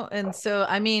 you know? And so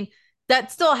I mean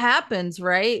that still happens,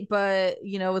 right? But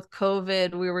you know, with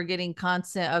COVID, we were getting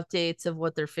constant updates of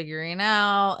what they're figuring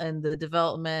out and the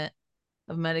development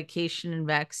of medication and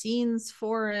vaccines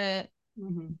for it.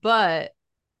 Mm-hmm. But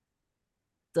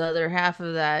the other half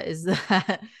of that is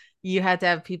that you have to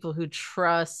have people who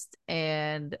trust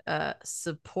and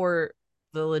support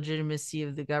the legitimacy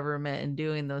of the government in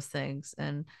doing those things.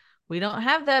 And we don't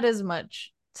have that as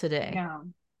much today.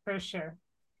 No, for sure.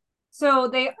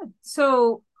 So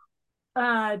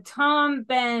Tom,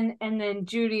 Ben, and then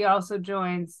Judy also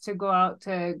joins to go out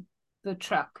to the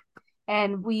truck.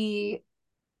 And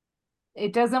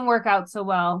it doesn't work out so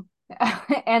well.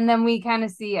 And then we kind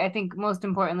of see, I think most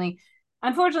importantly,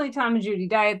 unfortunately, Tom and Judy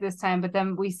die at this time, but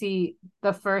then we see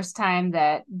the first time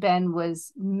that Ben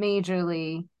was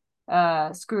majorly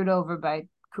screwed over by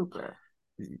Cooper.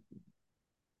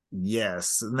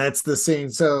 Yes, and that's the scene.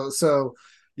 So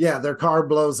yeah, their car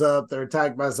blows up. They're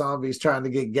attacked by zombies trying to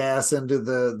get gas into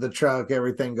the truck.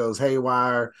 Everything goes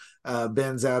haywire.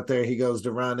 Ben's out there. He goes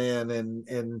to run in,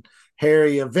 and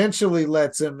Harry eventually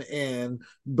lets him in,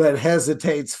 but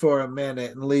hesitates for a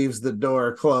minute and leaves the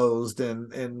door closed,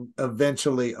 and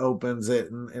eventually opens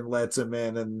it and lets him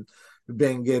in. And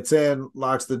Ben gets in,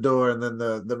 locks the door, and then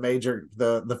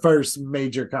the first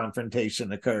major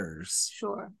confrontation occurs.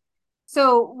 Sure.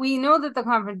 So we know that the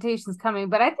confrontation is coming,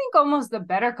 but I think almost the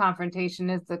better confrontation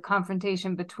is the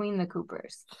confrontation between the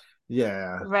Coopers.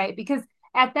 Yeah. Right. Because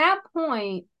at that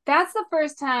point, that's the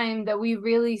first time that we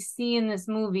really see in this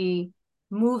movie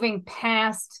moving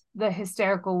past the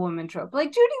hysterical woman trope.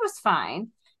 Like Judy was fine,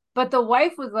 but the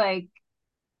wife was like,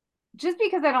 just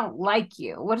because I don't like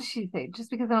you, what does she say?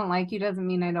 Just because I don't like you doesn't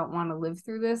mean I don't want to live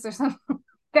through this or something.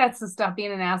 That's to stop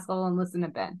being an asshole and listen to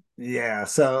Ben. Yeah,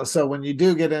 so when you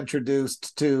do get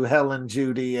introduced to Helen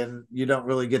Judy and you don't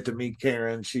really get to meet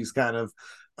Karen, she's kind of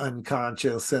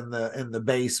unconscious in the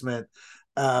basement.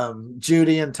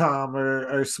 Judy and Tom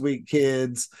are sweet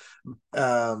kids.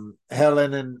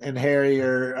 Helen and Harry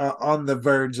are on the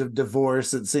verge of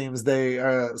divorce. It seems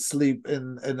they sleep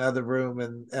in another room,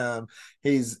 and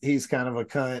he's kind of a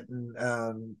cunt,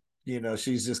 and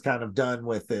she's just kind of done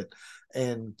with it,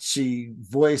 and she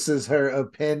voices her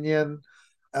opinion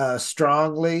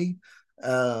strongly.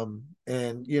 And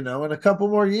in a couple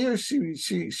more years,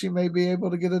 she may be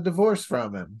able to get a divorce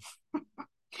from him.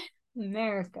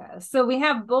 America. So we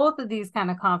have both of these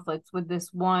kind of conflicts with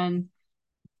this one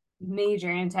major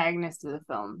antagonist of the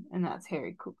film, and that's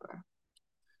Harry Cooper.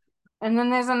 And then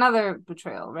there's another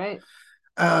betrayal, right?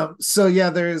 So yeah,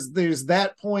 there's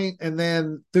that point, and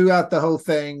then throughout the whole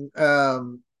thing,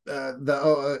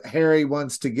 Harry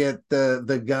wants to get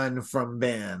the gun from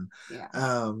Ben.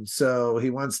 Yeah. So he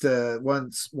wants to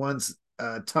once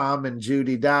Tom and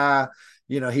Judy die,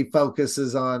 he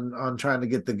focuses on trying to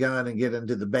get the gun and get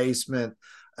into the basement.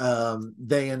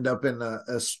 They end up in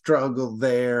a struggle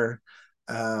there,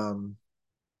 and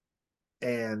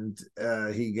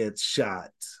he gets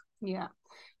shot. Yeah.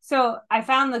 So I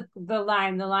found the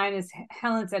line. The line is,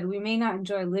 Helen said, "We may not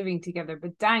enjoy living together,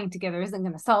 but dying together isn't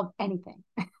going to solve anything."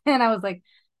 And I was like,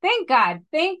 thank God.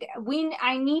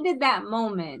 I needed that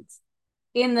moment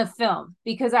in the film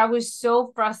because I was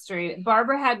so frustrated.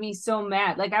 Barbara had me so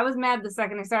mad. Like I was mad the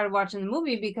second I started watching the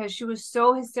movie because she was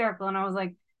so hysterical, and I was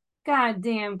like, God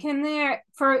damn, can there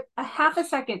for a half a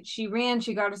second she ran,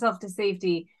 she got herself to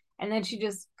safety, and then she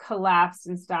just collapsed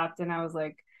and stopped, and I was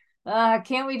like,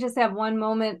 can't we just have one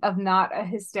moment of not a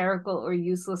hysterical or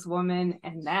useless woman?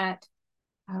 And that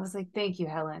I was like, thank you,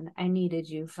 Helen. I needed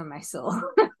you for my soul.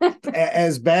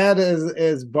 As bad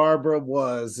as Barbara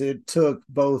was, it took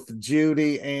both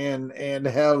Judy and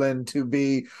Helen to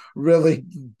be really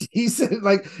decent,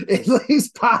 like at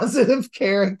least positive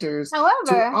characters to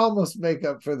However, almost make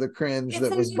up for the cringe it's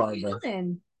that a was new Barbara.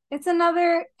 Helen. It's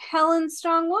another Helen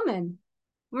strong woman.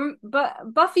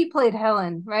 But Buffy played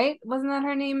Helen, right? Wasn't that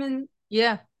her name? And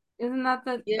Yeah. isn't that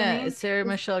the Yeah. name? Sarah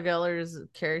Michelle Gellar's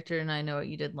character, and I Know What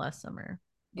You Did Last Summer,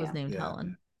 was Yeah. named Yeah.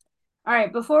 Helen. All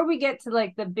right. Before we get to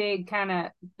like the big kind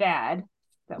of bad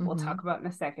that we'll talk about in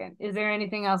a second, is there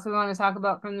anything else we want to talk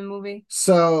about from the movie?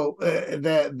 So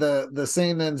that the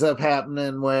scene ends up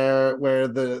happening where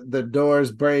the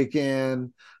doors break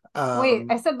in. Wait,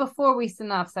 I said before we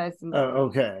synopsize the movie.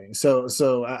 Okay,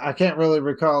 so I can't really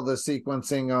recall the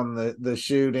sequencing on the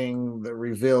shooting, the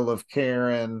reveal of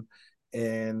Karen,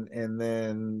 and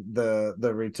then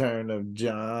the return of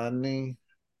Johnny.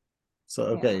 So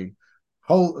okay,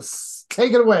 hold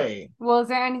take it away. Well, is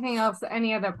there anything else,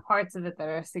 any other parts of it that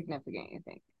are significant, you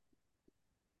think?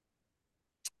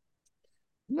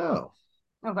 No,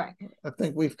 Okay. I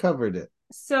think we've covered it.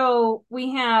 So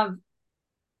we have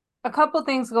a couple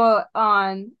things go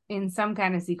on in some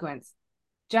kind of sequence.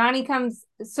 Johnny comes,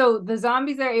 so the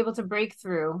zombies are able to break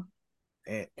through.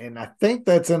 And I think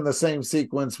that's in the same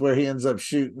sequence where he ends up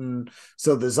shooting.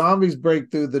 So the zombies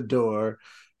break through the door.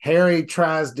 Harry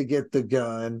tries to get the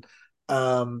gun.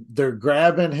 They're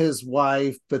grabbing his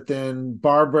wife, but then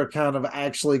Barbara kind of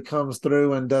actually comes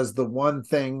through and does the one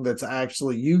thing that's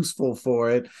actually useful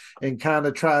for it and kind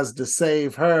of tries to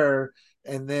save her.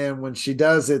 And then when she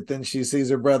does it, then she sees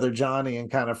her brother Johnny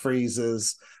and kind of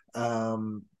freezes.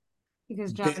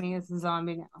 Because Johnny is a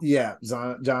zombie now. Yeah,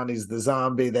 Johnny's the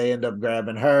zombie. They end up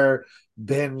grabbing her.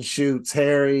 Ben shoots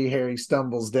Harry. Harry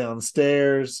stumbles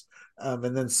downstairs.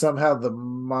 And then somehow the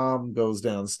mom goes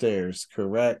downstairs,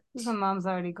 correct? The mom's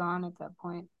already gone at that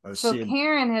point. Oh, so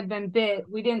Karen had been bit.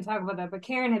 We didn't talk about that, but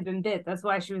Karen had been bit. That's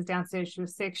why she was downstairs. She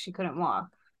was sick. She couldn't walk.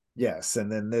 Yes,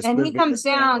 and then this and he comes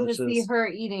down to see her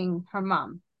eating her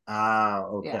mom. Ah,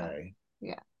 okay.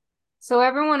 Yeah. So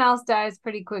everyone else dies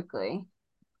pretty quickly.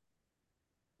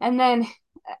 And then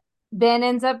Ben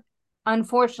ends up,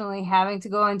 unfortunately, having to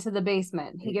go into the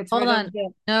basement. He gets Hold rid on. of the...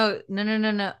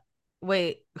 No.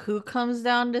 Wait, who comes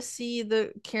down to see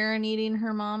the Karen eating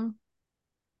her mom?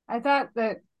 I thought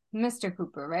that Mr.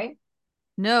 Cooper, right?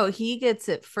 No, he gets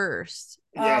it first.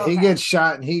 Yeah, he gets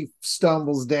shot and he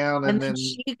stumbles down, and then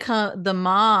the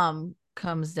mom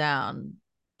comes down.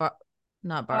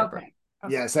 Not Barbara. Okay.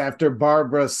 Yes, after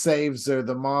Barbara saves her,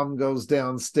 the mom goes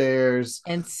downstairs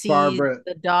and sees Barbara,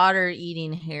 the daughter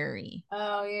eating Harry.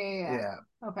 Oh, yeah.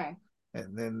 Okay.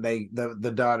 And then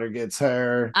the daughter gets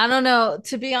her. I don't know.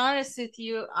 To be honest with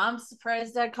you, I'm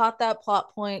surprised I caught that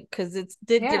plot point because it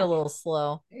did get a little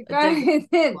slow. It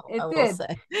did.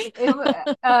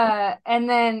 And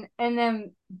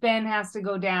then Ben has to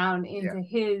go down into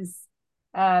his.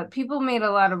 People made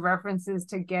a lot of references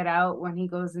to Get Out when he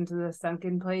goes into the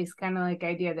sunken place, kind of like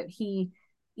idea that he,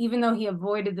 even though he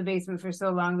avoided the basement for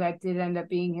so long, that did end up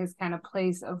being his kind of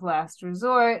place of last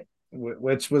resort.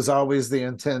 Which was always the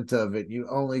intent of it. You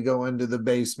only go into the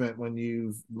basement when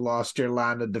you've lost your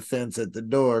line of defense at the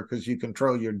door because you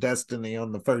control your destiny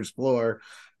on the first floor.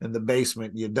 In the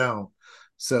basement, you don't.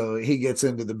 So he gets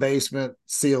into the basement,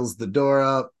 seals the door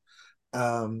up,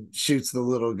 shoots the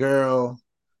little girl,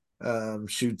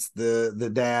 shoots the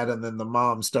dad, and then the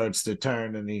mom starts to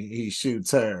turn and he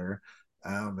shoots her.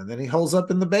 And then he holds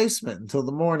up in the basement until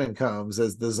the morning comes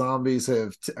as the zombies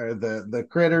have, or the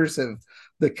critters have,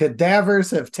 the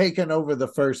cadavers have taken over the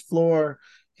first floor.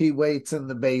 He waits in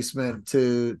the basement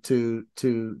to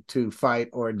fight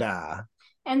or die.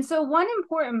 And so one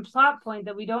important plot point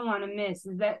that we don't want to miss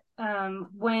is that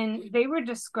when they were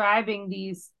describing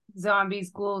these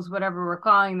zombies, ghouls, whatever we're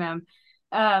calling them,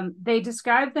 they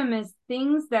describe them as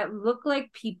things that look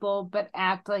like people but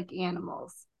act like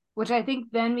animals, which I think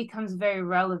then becomes very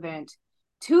relevant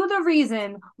to the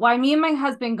reason why me and my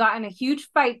husband got in a huge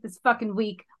fight this fucking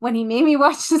week when he made me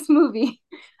watch this movie.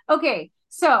 Okay,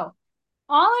 so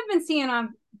all I've been seeing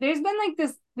there's been like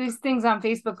these things on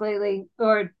Facebook lately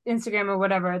or Instagram or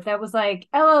whatever that was like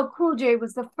LL Cool J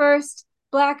was the first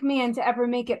Black man to ever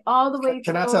make it all the way.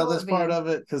 Can I tell this part of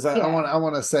it? Because I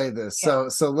want to say this. So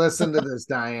listen to this,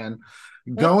 Diane.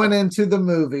 Going into the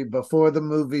movie, before the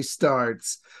movie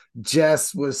starts,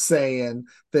 Jess was saying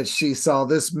that she saw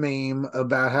this meme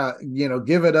about how,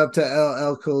 give it up to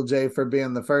LL Cool J for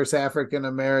being the first African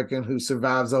American who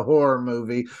survives a horror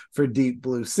movie for Deep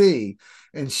Blue Sea.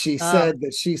 And she said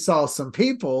that she saw some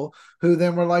people who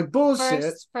then were like,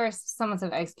 bullshit. First, someone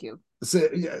said Ice Cube. So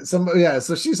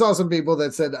she saw some people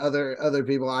that said other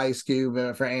people, Ice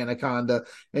Cube for Anaconda,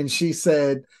 and she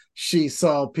said she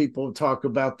saw people talk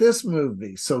about this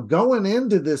movie. So going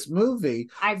into this movie,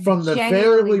 from the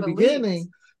very beginning,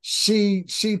 she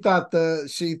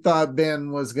thought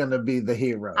Ben was going to be the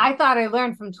hero. I thought I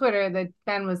learned from Twitter that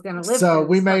Ben was going to live. So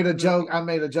we made a joke. I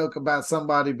made a joke about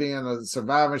somebody being a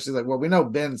survivor. She's like, well, we know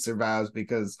Ben survives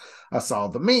because I saw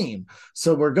the meme.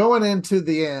 So we're going into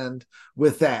the end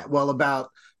with that. Well, about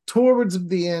towards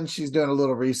the end, she's doing a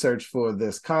little research for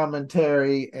this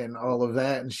commentary and all of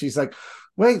that. And she's like,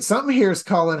 wait, something here is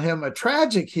calling him a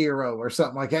tragic hero or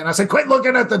something like that. And I said, quit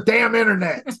looking at the damn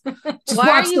internet. Just Why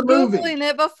watch are you the movie. Googling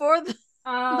it before the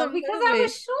because movie. I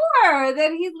was sure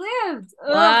that he lived.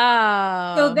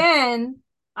 Wow. So then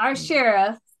our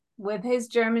sheriff with his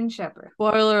German Shepherd.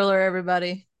 Spoiler alert,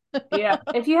 everybody. Yeah.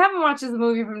 If you haven't watched this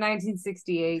movie from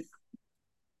 1968,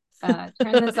 turn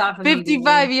this off.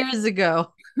 55 years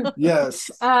ago. Yes.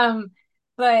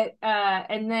 But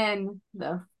and then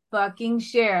the fucking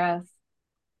sheriff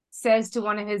says to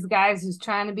one of his guys who's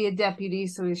trying to be a deputy,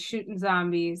 so he's shooting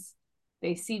zombies.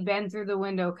 They see Ben through the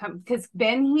window because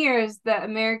Ben hears the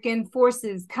American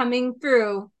forces coming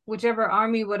through, whichever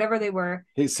army, whatever they were.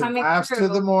 He survives to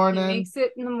the morning. He makes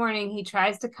it in the morning. He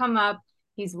tries to come up.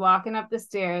 He's walking up the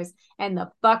stairs, and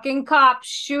the fucking cop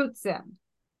shoots him.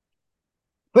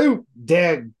 Boom,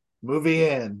 dead. Movie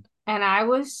end. And I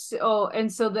was and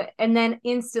then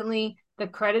instantly the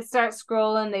credits start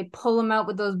scrolling. They pull him out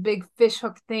with those big fish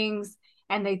hook things,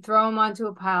 and they throw him onto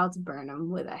a pile to burn him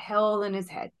with a hole in his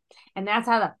head. And that's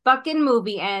how the fucking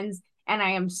movie ends. And I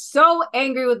am so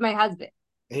angry with my husband.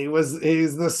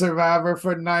 He's the survivor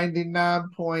for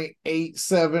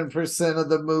 99.87% of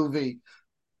the movie.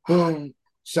 Boom,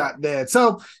 shot dead.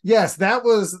 So yes, that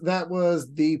was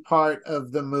the part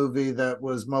of the movie that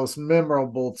was most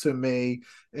memorable to me,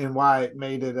 and why it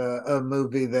made it a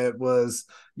movie that was,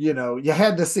 you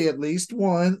had to see at least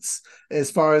once,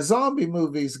 as far as zombie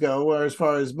movies go, or as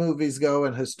far as movies go,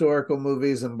 and historical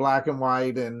movies and black and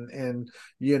white, and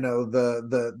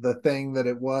the thing that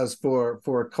it was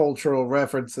for cultural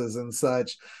references and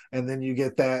such. And then you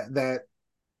get that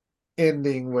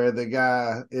ending where the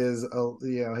guy is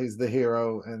he's the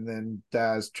hero and then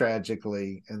dies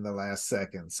tragically in the last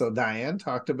second. So Diane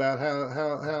talked about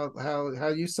how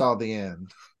you saw the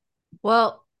end.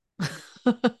 Well,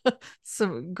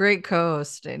 some great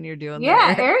co-host, and you're doing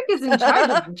that. Eric is in charge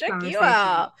of this check you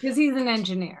out because he's an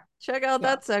engineer. Check out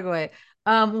that segue.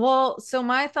 Well, so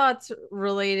my thoughts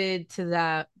related to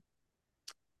that.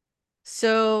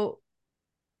 So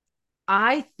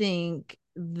I think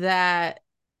that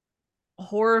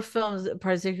horror films,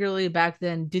 particularly back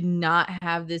then, did not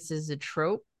have this as a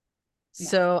trope. No.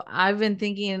 So I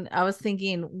was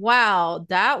thinking, wow,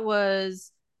 that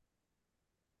was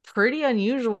pretty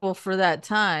unusual for that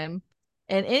time.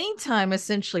 And anytime,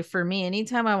 essentially for me,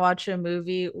 anytime I watch a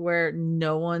movie where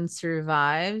no one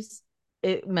survives,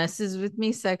 it messes with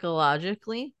me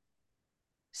psychologically.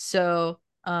 So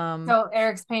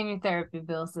Eric's paying your therapy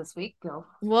bills this week. Go.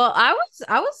 Well, I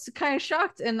was kind of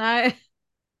shocked, and I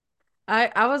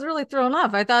was really thrown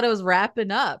off. I thought it was wrapping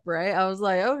up, right? I was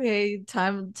like, okay,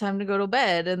 time to go to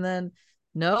bed. And then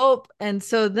nope. And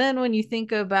so then when you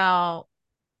think about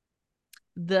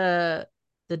the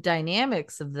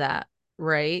dynamics of that,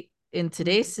 right, in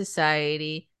today's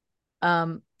society,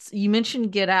 you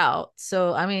mentioned Get Out.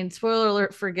 So I mean, spoiler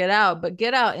alert for Get Out, but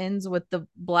Get Out ends with the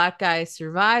black guy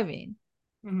surviving.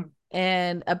 Mm-hmm.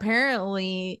 And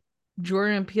apparently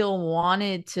Jordan Peele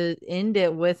wanted to end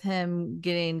it with him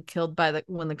getting killed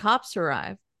when the cops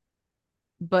arrive,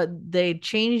 but they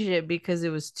changed it because it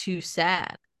was too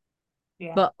sad.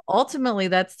 Yeah. But ultimately,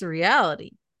 that's the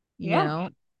reality. You know,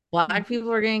 black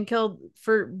people are getting killed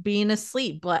for being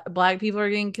asleep. Black people are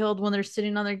getting killed when they're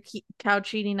sitting on their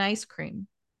couch eating ice cream.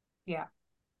 Yeah.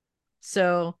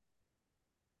 So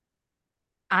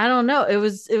I don't know. It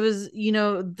was,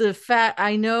 the fact,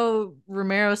 I know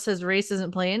Romero says race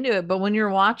doesn't play into it, but when you're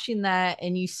watching that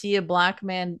and you see a black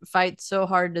man fight so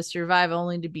hard to survive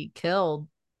only to be killed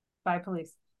by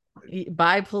police,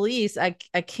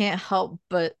 I can't help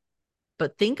but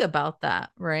think about that.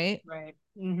 Right.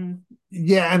 Mm-hmm.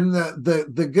 Yeah, and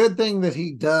the good thing that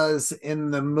he does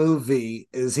in the movie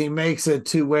is he makes it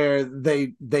to where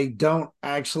they don't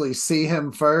actually see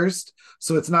him first.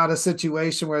 So it's not a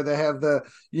situation where they have the,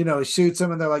 shoots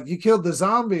him and they're like, you killed the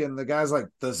zombie, and the guy's like,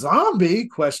 the zombie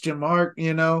question mark,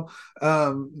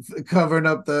 covering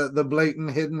up the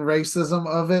blatant hidden racism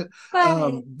of it.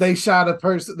 But They shot a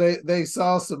person, they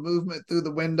saw some movement through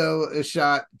the window, a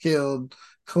shot, killed,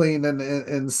 clean,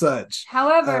 and such.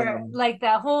 however, like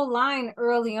that whole line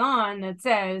early on that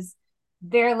says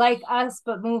they're like us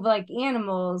but move like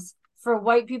animals, for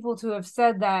white people to have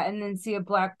said that and then see a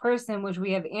black person, which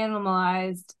we have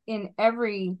animalized in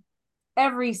every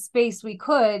space we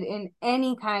could in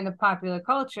any kind of popular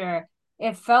culture,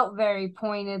 it felt very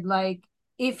pointed. Like,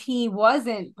 if he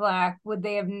wasn't black, would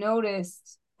they have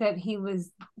noticed that he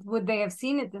was, would they have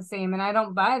seen it the same? And I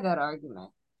don't buy that argument.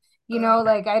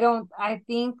 Like, I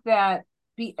think that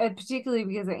particularly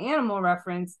because of animal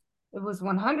reference, it was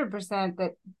 100%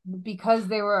 that because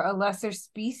they were a lesser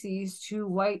species to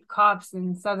white cops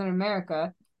in Southern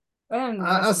America.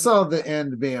 I saw the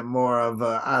end being more of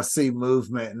a I see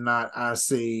movement, not I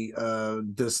see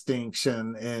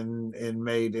distinction in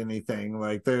made anything.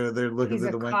 Like they're looking He's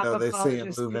through a the cop window, they see him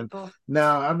apologist, moving. people. No,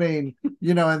 I mean,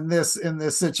 in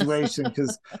this situation,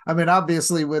 because I mean,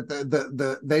 obviously with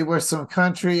they were some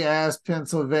country ass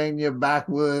Pennsylvania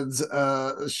backwoods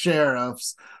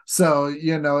sheriffs. So,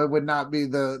 it would not be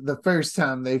the first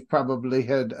time they've probably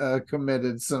had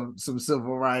committed some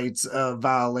civil rights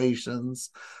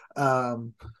violations.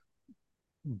 um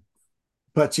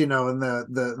but in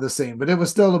the scene, but it was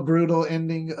still a brutal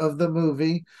ending of the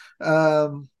movie.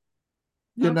 The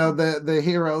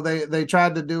hero, they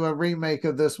tried to do a remake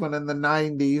of this one in the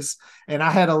 90s, and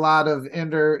I had a lot of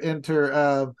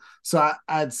so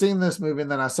I'd seen this movie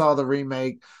and then I saw the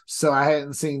remake, so I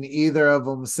hadn't seen either of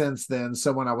them since then.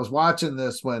 So when I was watching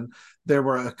this one, there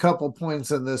were a couple points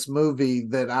in this movie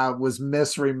that I was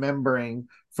misremembering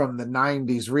from the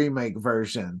 90s remake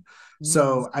version.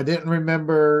 So I didn't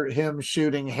remember him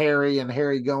shooting Harry and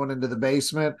Harry going into the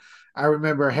basement. I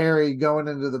remember Harry going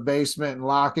into the basement and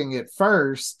locking it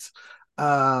first,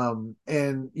 and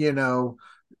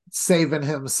saving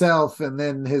himself, and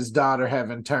then his daughter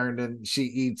having turned and she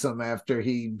eats him after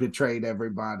he betrayed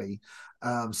everybody.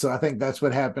 So I think that's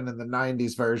what happened in the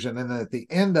 90s version. And then at the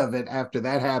end of it, after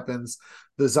that happens,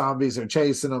 the zombies are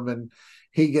chasing him and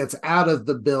he gets out of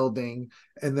the building,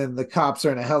 and then the cops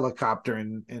are in a helicopter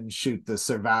and shoot the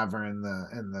survivor in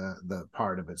the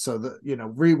part of it. So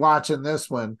rewatching this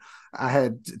one, I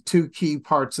had two key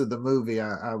parts of the movie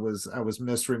I was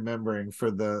misremembering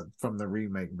from the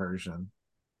remake version.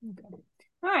 Okay.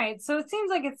 All right. So it seems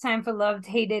like it's time for loved,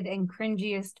 hated, and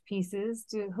cringiest pieces.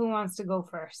 Who wants to go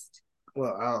first?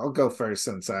 Well, I'll go first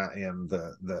since I am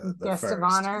the guest first. of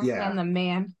honor, Yeah. And the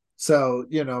man. So,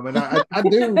 I mean, I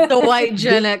do. The white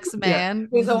Gen X man.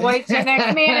 There's a white Gen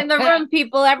X man in the room,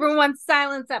 people. Everyone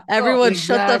silence up. Everyone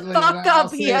exactly. Shut the fuck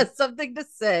up. He has something to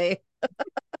say.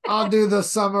 I'll do the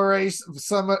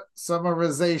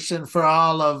summarization for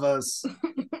all of us.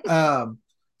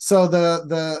 So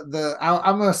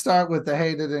I'm going to start with the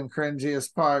hated and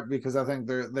cringiest part because I think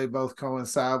they both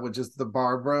coincide, which is the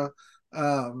Barbara,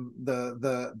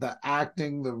 the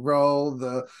acting, the role,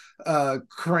 the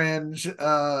cringe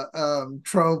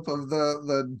trope of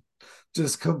the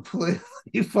just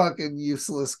completely fucking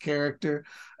useless character.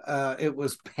 It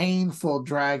was painful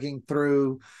dragging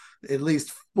through at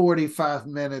least 45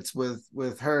 minutes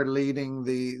with her leading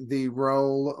the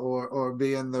role or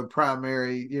being the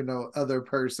primary other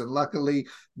person. Luckily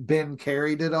Ben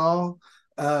carried it all.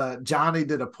 Johnny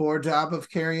did a poor job of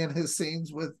carrying his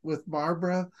scenes with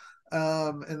Barbara,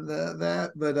 and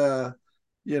but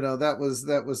that was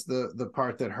the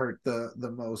part that hurt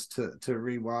the most to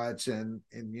rewatch. And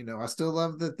I still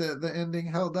love that the ending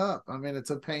held up. I mean,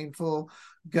 it's a painful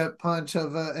gut punch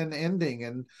of an ending,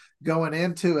 and going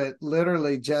into it,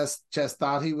 literally just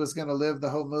thought he was going to live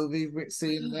the whole movie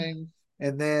seeing thing,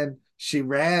 and then she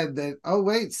read that, oh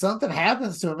wait, something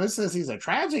happens to him. It says he's a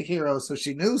tragic hero, so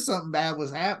she knew something bad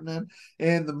was happening,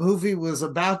 and the movie was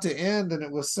about to end, and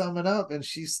it was summing up, and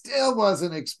she still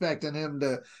wasn't expecting him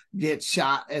to get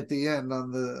shot at the end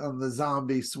on the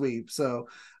zombie sweep. So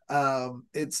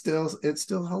it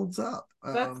still holds up.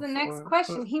 That's the next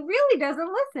question. He really doesn't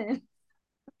listen.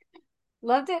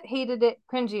 Loved it, hated it,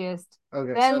 cringiest.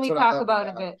 Okay, then so we talk about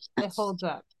if it holds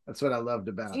up. That's what I loved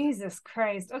about Jesus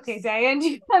Christ. Okay, Diane, do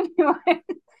you have one?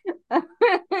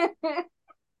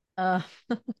 I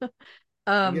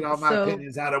get all my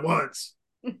opinions out at once.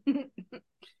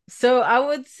 So I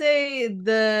would say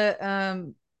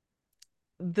the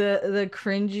the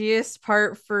cringiest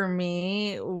part for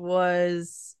me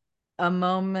was a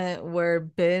moment where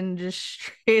Ben just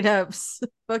straight up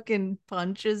fucking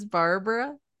punches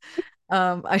Barbara.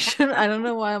 I don't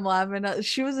know why I'm laughing.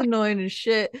 She was annoying as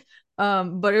shit.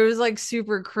 But it was like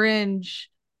super cringe.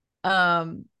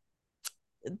 Um,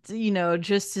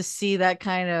 just to see that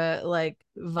kind of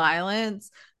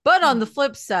violence. But on the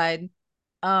flip side,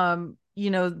 the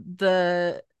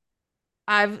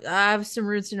I have some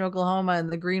roots in Oklahoma,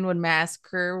 and the Greenwood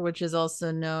Massacre, which is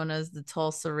also known as the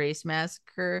Tulsa Race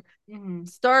Massacre,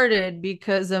 started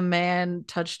because a man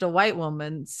touched a white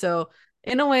woman. So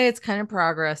in a way, it's kind of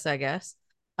progress, I guess.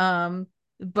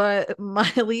 But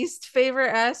my least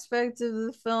favorite aspect of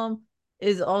the film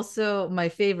is also my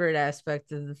favorite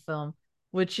aspect of the film,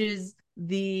 which is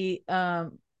the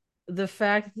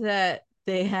fact that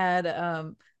they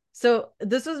had so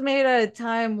this was made at a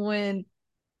time when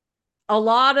a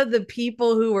lot of the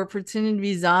people who were pretending to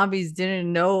be zombies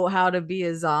didn't know how to be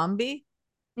a zombie.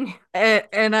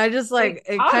 And I just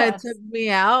it kind of took me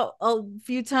out a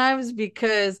few times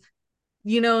because,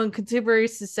 in contemporary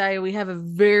society, we have a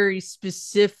very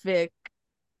specific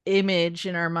image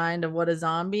in our mind of what a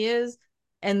zombie is.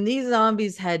 And these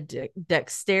zombies had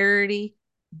dexterity.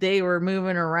 They were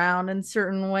moving around in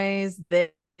certain ways.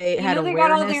 They had they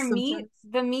got all awareness their meat. sometimes.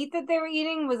 The meat that they were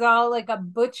eating was all like a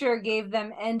butcher gave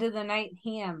them end of the night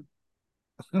ham.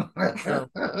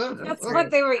 That's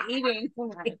what they were eating.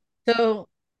 So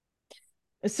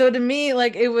to me,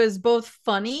 it was both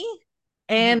funny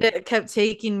and it kept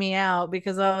taking me out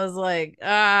because I was like,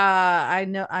 I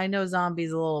know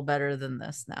zombies a little better than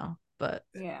this now. But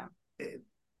yeah.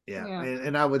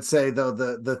 And I would say though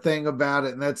the thing about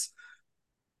it, and that's,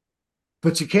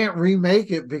 but you can't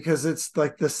remake it because it's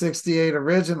like the 68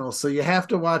 original. So you have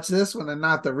to watch this one and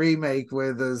not the remake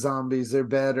where the zombies are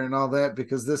better and all that,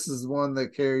 because this is one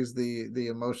that carries the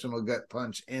emotional gut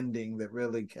punch ending that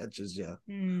really catches you.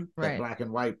 That black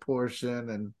and white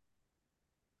portion. And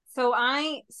so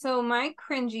my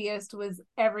cringiest was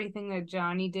everything that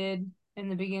Johnny did in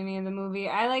the beginning of the movie.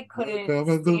 I couldn't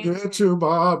coming to get you,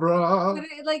 Barbara. But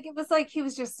it was like he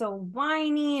was just so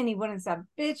whiny and he wouldn't stop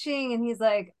bitching, and he's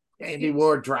like, and he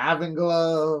wore driving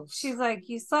gloves. She's like,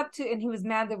 you slept too, and he was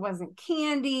mad there wasn't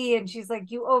candy, and she's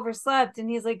like, you overslept, and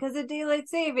he's like, because of daylight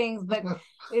savings, but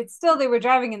it's still, they were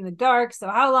driving in the dark, so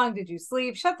how long did you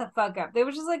sleep? Shut the fuck up. They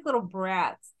were just like little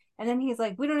brats. And then he's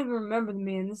like, we don't even remember the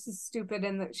man, this is stupid.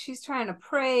 And she's trying to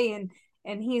pray, and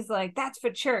he's like, that's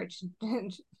for church.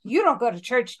 You don't go to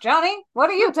church, Johnny. What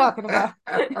are you talking about?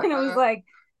 And it was like,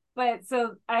 but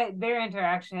so their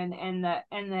interaction and the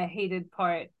hated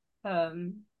part,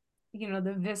 the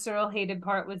visceral hated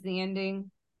part was the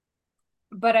ending.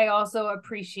 But I also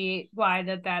appreciate why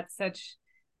that's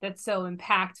so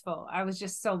impactful. I was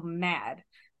just so mad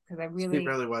because I really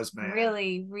was mad.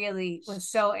 Really was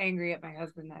so angry at my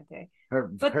husband that day.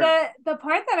 The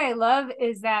part that I love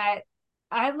is that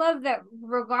I love that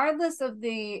regardless of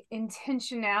the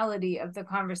intentionality of the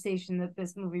conversation that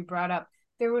this movie brought up,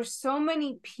 there were so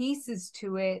many pieces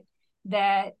to it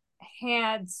that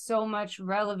had so much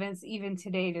relevance even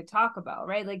today to talk about,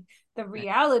 right? Like the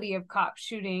reality of cops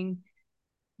shooting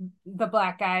the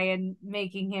black guy and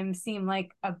making him seem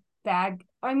like a bad,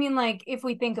 I mean, like if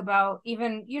we think about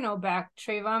even, back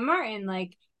Trayvon Martin,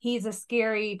 like he's a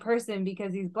scary person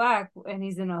because he's black and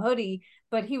he's in a hoodie,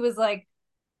 but he was like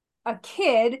a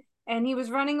kid and he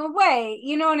was running away,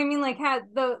 you know what I mean? Like had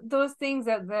those things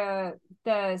that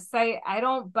the site, I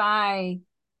don't buy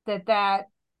that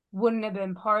wouldn't have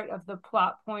been part of the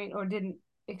plot point or didn't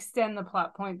extend the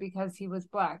plot point because he was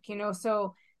black,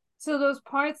 so those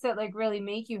parts that like really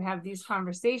make you have these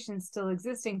conversations still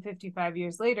existing 55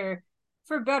 years later,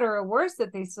 for better or worse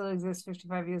that they still exist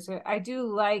 55 years later. I do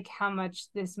like how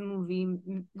much this movie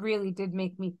really did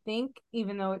make me think,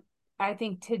 even though I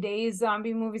think today's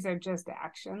zombie movies are just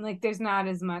action. Like there's not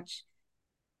as much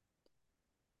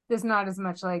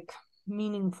like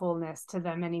meaningfulness to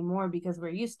them anymore because we're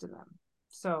used to them.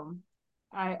 So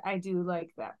I do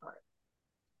like that part.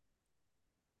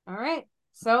 All right.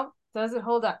 So does it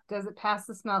hold up? Does it pass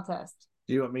the smell test?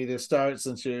 Do you want me to start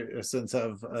since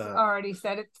I've already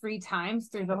said it 3 times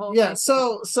through the whole thing?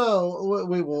 So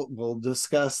we'll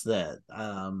discuss that.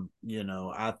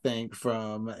 I think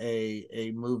from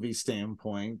a movie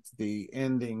standpoint, the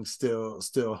ending still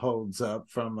holds up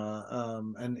from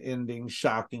an ending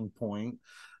shocking point.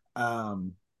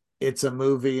 It's a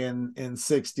movie in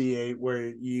 68 where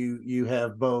you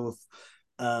have both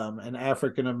an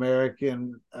African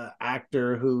American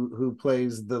actor who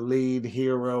plays the lead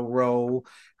hero role,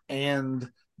 and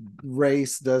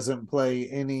race doesn't play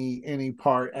any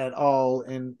part at all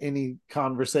in any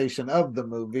conversation of the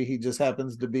movie. He just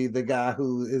happens to be the guy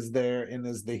who is there and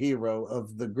is the hero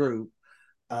of the group.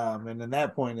 And in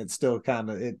that point, it's still kind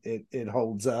of it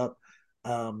holds up.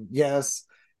 Yes,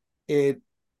 it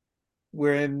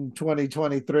we're in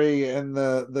 2023, and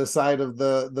the sight of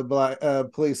the black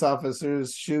police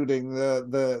officers shooting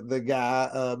the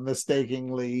guy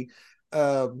mistakenly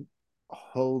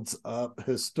holds up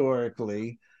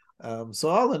historically. So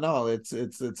all in all, it's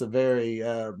a very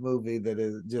movie that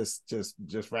is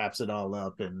just wraps it all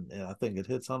up, and I think it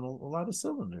hits on a lot of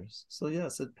cylinders. So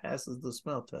yes, it passes the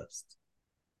smell test.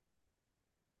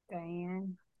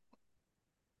 Diane.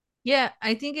 Yeah,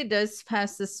 I think it does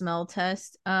pass the smell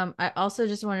test. I also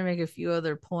just want to make a few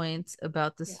other points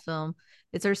about this film.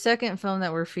 It's our second film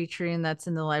that we're featuring that's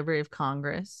in the Library of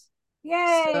Congress.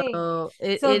 Yay! So so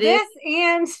it this is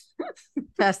and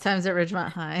Fast Times at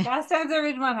Ridgemont High. Fast Times at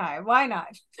Ridgemont High. Why not?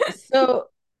 So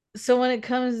when it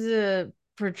comes to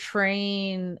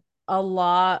portraying a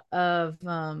lot of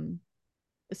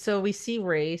so we see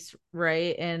race,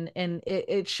 right? And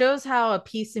it shows how a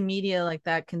piece of media like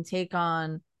that can take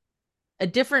on a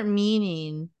different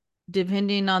meaning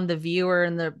depending on the viewer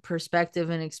and the perspective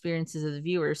and experiences of the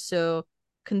viewer. So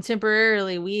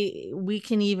contemporarily, we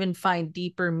can even find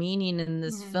deeper meaning in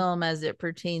this film as it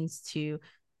pertains to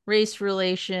race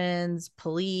relations,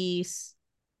 police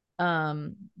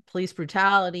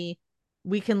brutality.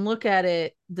 We can look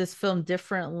at this film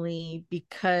differently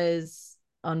because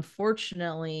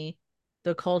unfortunately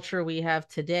the culture we have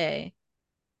today.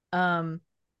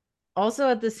 Also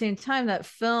at the same time, that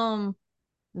film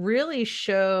really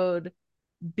showed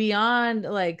beyond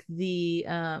like the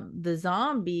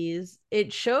zombies,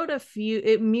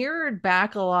 it mirrored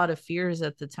back a lot of fears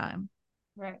at the time.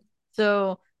 Right.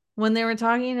 So when they were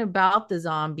talking about the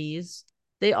zombies,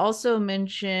 they also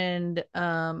mentioned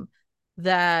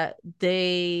that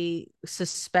they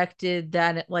suspected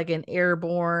that like an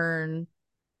airborne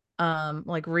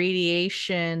like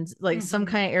radiations, like some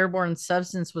kind of airborne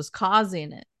substance was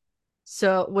causing it.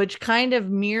 So, which kind of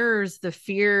mirrors the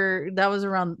fear that was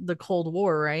around the Cold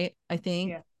War, right? I think.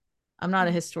 Yeah. I'm not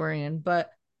a historian, but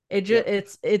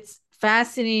it's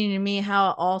fascinating to me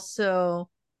how it also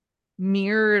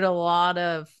mirrored a lot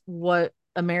of what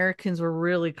Americans were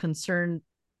really concerned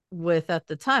with at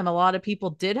the time. A lot of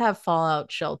people did have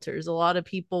fallout shelters. A lot of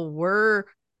people were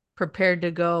prepared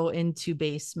to go into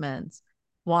basements.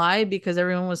 Why? Because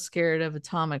everyone was scared of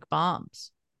atomic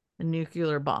bombs and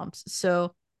nuclear bombs.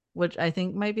 So, which I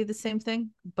think might be the same thing.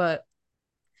 But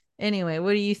anyway,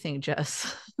 what do you think,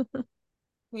 Jess?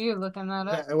 You're looking that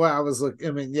up. Yeah, well, I was looking.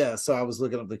 I mean, yeah. So I was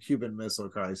looking up the Cuban Missile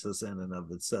Crisis in and of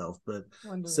itself, but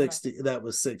 60 that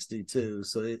was 62.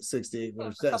 So 68 would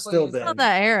have still been still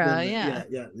that era. been, Yeah,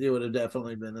 yeah. You would have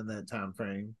definitely been in that time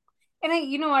frame. And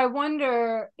I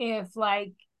wonder if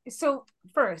like so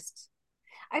first.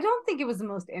 I don't think it was the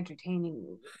most entertaining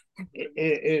movie. I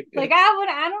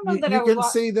don't know that you can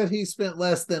see that he spent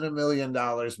less than $1 million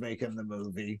making the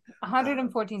movie.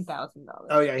 $114,000.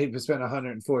 Oh yeah, he spent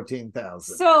 $114,000.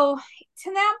 So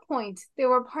to that point, there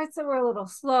were parts that were a little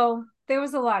slow. There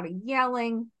was a lot of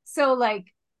yelling. So like,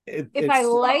 if I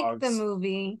liked the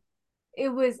movie,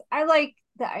 I like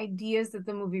the ideas that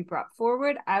the movie brought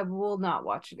forward. I will not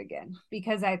watch it again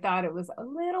because I thought it was a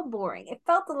little boring. It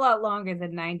felt a lot longer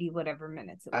than 90 whatever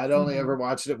minutes. I'd only ever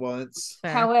watched it once.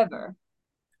 Fair. However,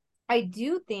 I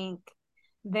do think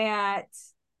that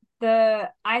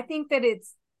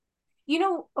it's,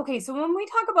 okay, so when we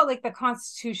talk about like the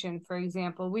Constitution, for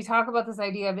example, we talk about this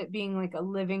idea of it being like a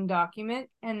living document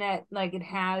and that like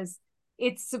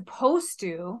it's supposed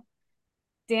to,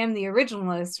 damn the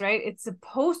originalists, right? It's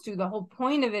supposed to, the whole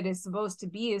point of it is supposed to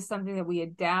be is something that we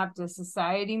adapt as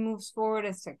society moves forward,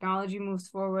 as technology moves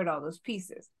forward, all those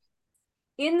pieces.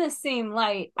 In the same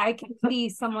light, I can see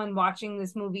someone watching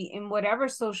this movie in whatever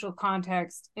social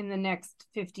context in the next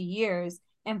 50 years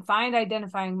and find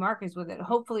identifying markers with it.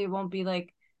 Hopefully it won't be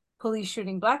like police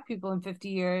shooting Black people in 50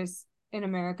 years in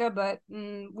America, but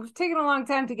we've taken a long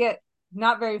time to get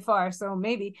not very far, so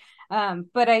maybe.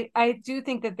 But I do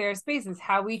think that there are spaces,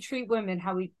 how we treat women,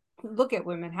 how we look at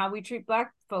women, how we treat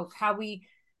Black folks, how we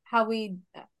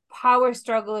power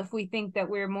struggle if we think that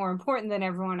we're more important than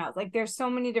everyone else. Like there's so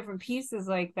many different pieces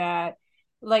like that.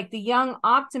 Like the young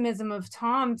optimism of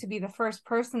Tom to be the first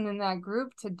person in that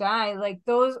group to die, like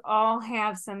those all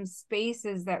have some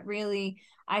spaces that really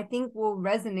I think will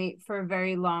resonate for a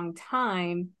very long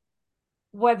time.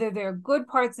 Whether they're good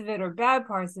parts of it or bad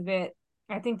parts of it,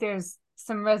 I think there's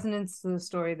some resonance to the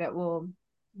story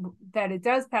that it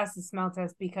does pass the smell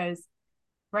test because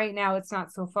right now it's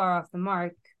not so far off the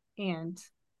mark. And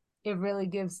it really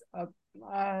gives a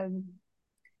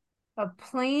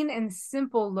plain and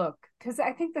simple look, because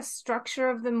I think the structure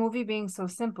of the movie being so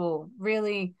simple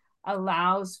really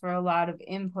allows for a lot of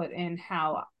input in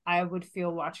how I would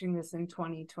feel watching this in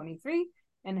 2023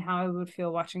 and how I would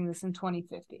feel watching this in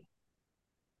 2050.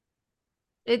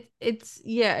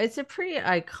 It's a pretty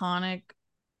iconic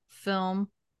film.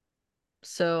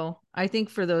 So I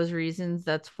think for those reasons,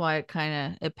 that's why it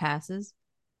passes.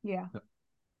 Yeah.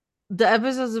 The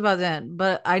episode's about to end,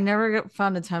 but I never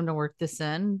found the time to work this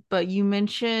in. But you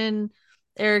mentioned,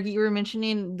 Eric, you were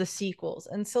mentioning the sequels.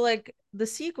 And so like the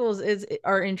sequels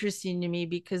are interesting to me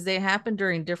because they happen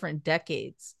during different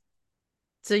decades.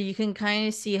 So you can kind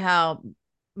of see how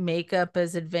makeup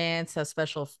has advanced, how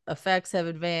special effects have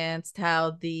advanced,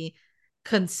 how the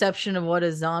conception of what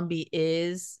a zombie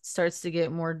is starts to get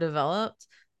more developed.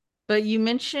 But you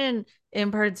mentioned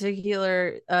in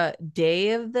particular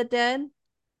Day of the Dead.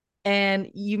 And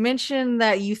you mentioned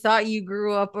that you thought you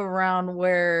grew up around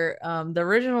where the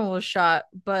original was shot,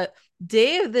 but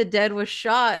Day of the Dead was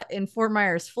shot in Fort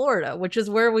Myers, Florida, which is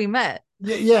where we met.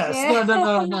 Yes. Yeah.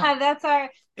 No. That's our.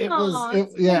 It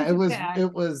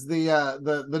was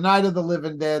the Night of the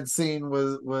Living Dead scene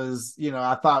was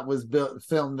I thought was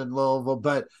filmed in Louisville,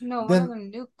 but No, then one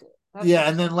of them nuked it.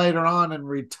 and then later on in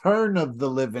Return of the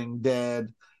Living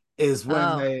Dead is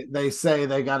when they say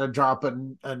they got to drop a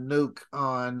nuke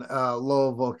on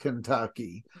Louisville,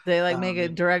 Kentucky. They make a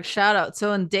direct shout out.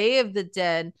 So in Day of the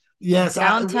Dead, yes,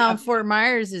 downtown Fort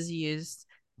Myers is used,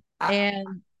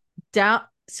 and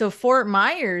so Fort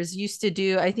Myers used to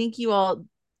do. I think you all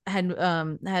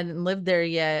hadn't lived there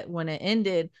yet when it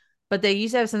ended, but they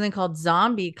used to have something called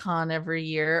Zombie Con every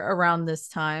year around this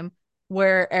time,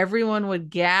 where everyone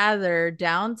would gather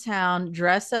downtown,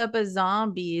 dress up as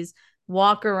zombies,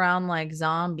 walk around like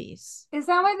zombies. Is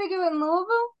that why they do it in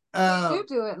Louisville? They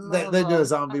do it in Louisville. They do a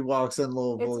zombie walks in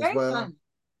Louisville as well.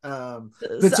 Fun.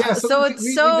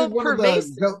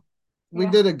 We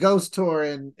did a ghost tour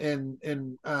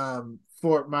in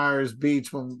Fort Myers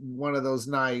Beach one of those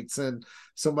nights, and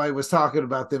somebody was talking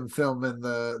about them filming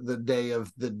the Day of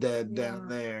the Dead down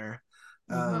there.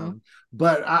 Mm-hmm.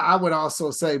 But I would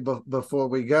also say before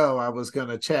we go, I was going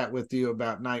to chat with you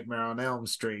about Nightmare on Elm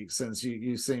Street, since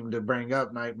you seem to bring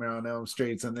up Nightmare on Elm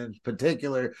Street, and in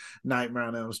particular Nightmare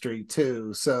on Elm Street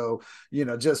 2. So,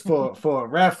 just for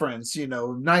reference,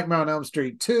 Nightmare on Elm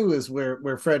Street 2 is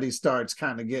where Freddy starts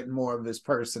kind of getting more of his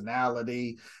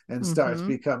personality and starts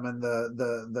becoming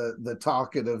the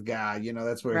talkative guy.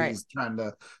 That's where he's trying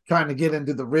to get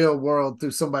into the real world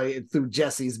through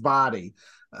Jesse's body.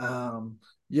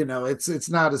 It's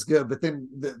not as good, but then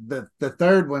the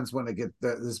third one's when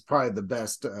is probably the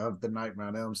best of the Nightmare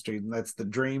on Elm Street, and that's the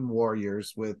Dream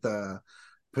Warriors with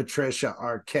Patricia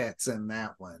Arquette's in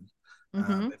that one.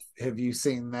 Have you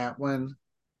seen that one?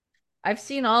 I've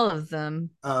seen all of them.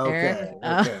 Okay.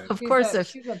 Of course,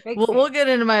 we'll get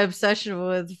into my obsession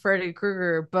with Freddy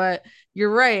Krueger, but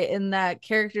you're right in that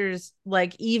characters,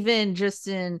 like even just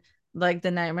in like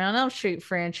the Nightmare on Elm Street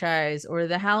franchise or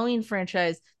the Halloween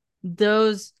franchise,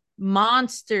 those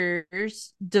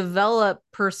monsters develop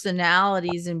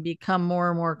personalities and become more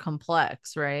and more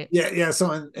complex, right? Yeah.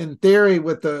 So in theory,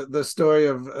 with the story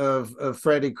of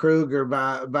Freddy Krueger,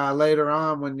 by later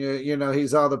on, when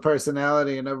he's all the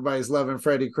personality and everybody's loving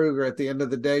Freddy Krueger, at the end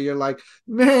of the day, you're like,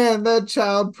 man, that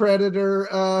child predator,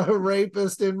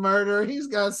 rapist, and murderer, he's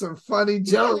got some funny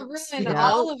jokes.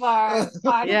 All of our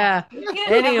yeah.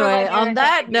 Anyway, on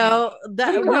that note, we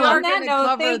are going to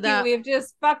cover that. We've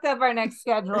just fucked up our next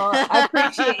schedule. I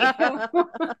appreciate you.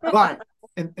 But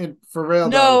and for real,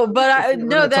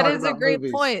 that is a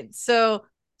great point. So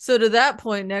to that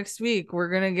point, next week we're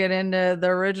gonna get into the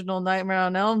original Nightmare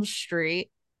on Elm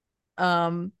Street,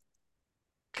 because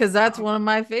that's one of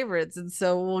my favorites, and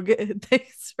so we'll get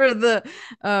thanks for the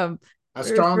I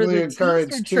strongly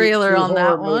encourage trailer on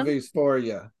that one. Movies for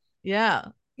you. Yeah,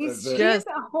 he's a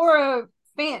horror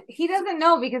fan. He doesn't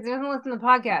know because he doesn't listen to the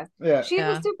podcast. Yeah, she's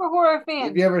a super horror fan.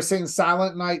 Have you ever seen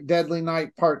Silent Night, Deadly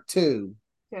Night Part 2?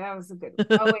 Yeah, that was a good one.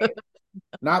 Oh wait,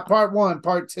 not Part 1,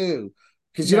 Part 2,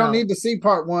 because you don't need to see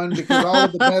Part 1, because all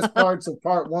of the best parts of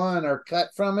Part 1 are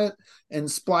cut from it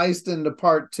and spliced into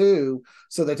Part 2.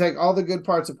 So they take all the good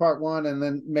parts of Part 1 and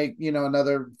then make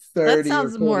another 30. That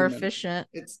sounds more efficient.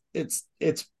 It's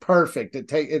perfect.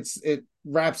 It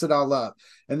wraps it all up.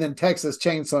 And then Texas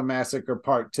Chainsaw Massacre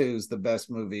Part 2 is the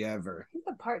best movie ever. I think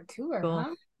the Part 2 are, cool.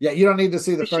 Huh? Yeah, you don't need to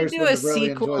see the first one to really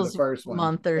enjoy the first one.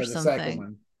 Month or the something. Second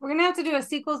one. We're gonna have to do a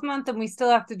sequels month, and we still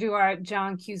have to do our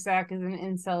John Cusack as an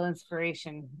incel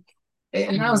inspiration.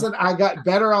 And I got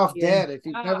Better Off Dead. If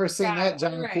you've never seen that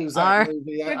John Cusack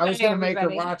movie, I was gonna make her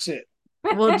watch it.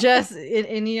 Well, Jess,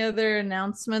 any other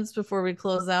announcements before we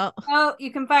close out? Oh,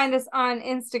 you can find us on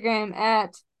Instagram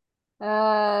at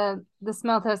the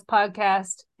Smell Test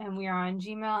Podcast, and we are on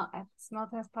Gmail at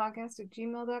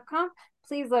smelltestpodcast@gmail.com.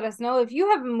 Please let us know if you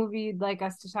have a movie you'd like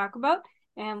us to talk about,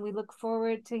 and we look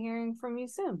forward to hearing from you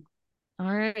soon.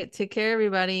 All right, take care,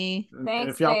 everybody. And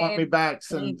if y'all want me back,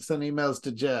 send emails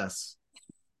to Jess.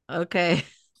 Okay.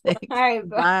 Thanks. All right,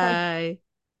 bye. Bye.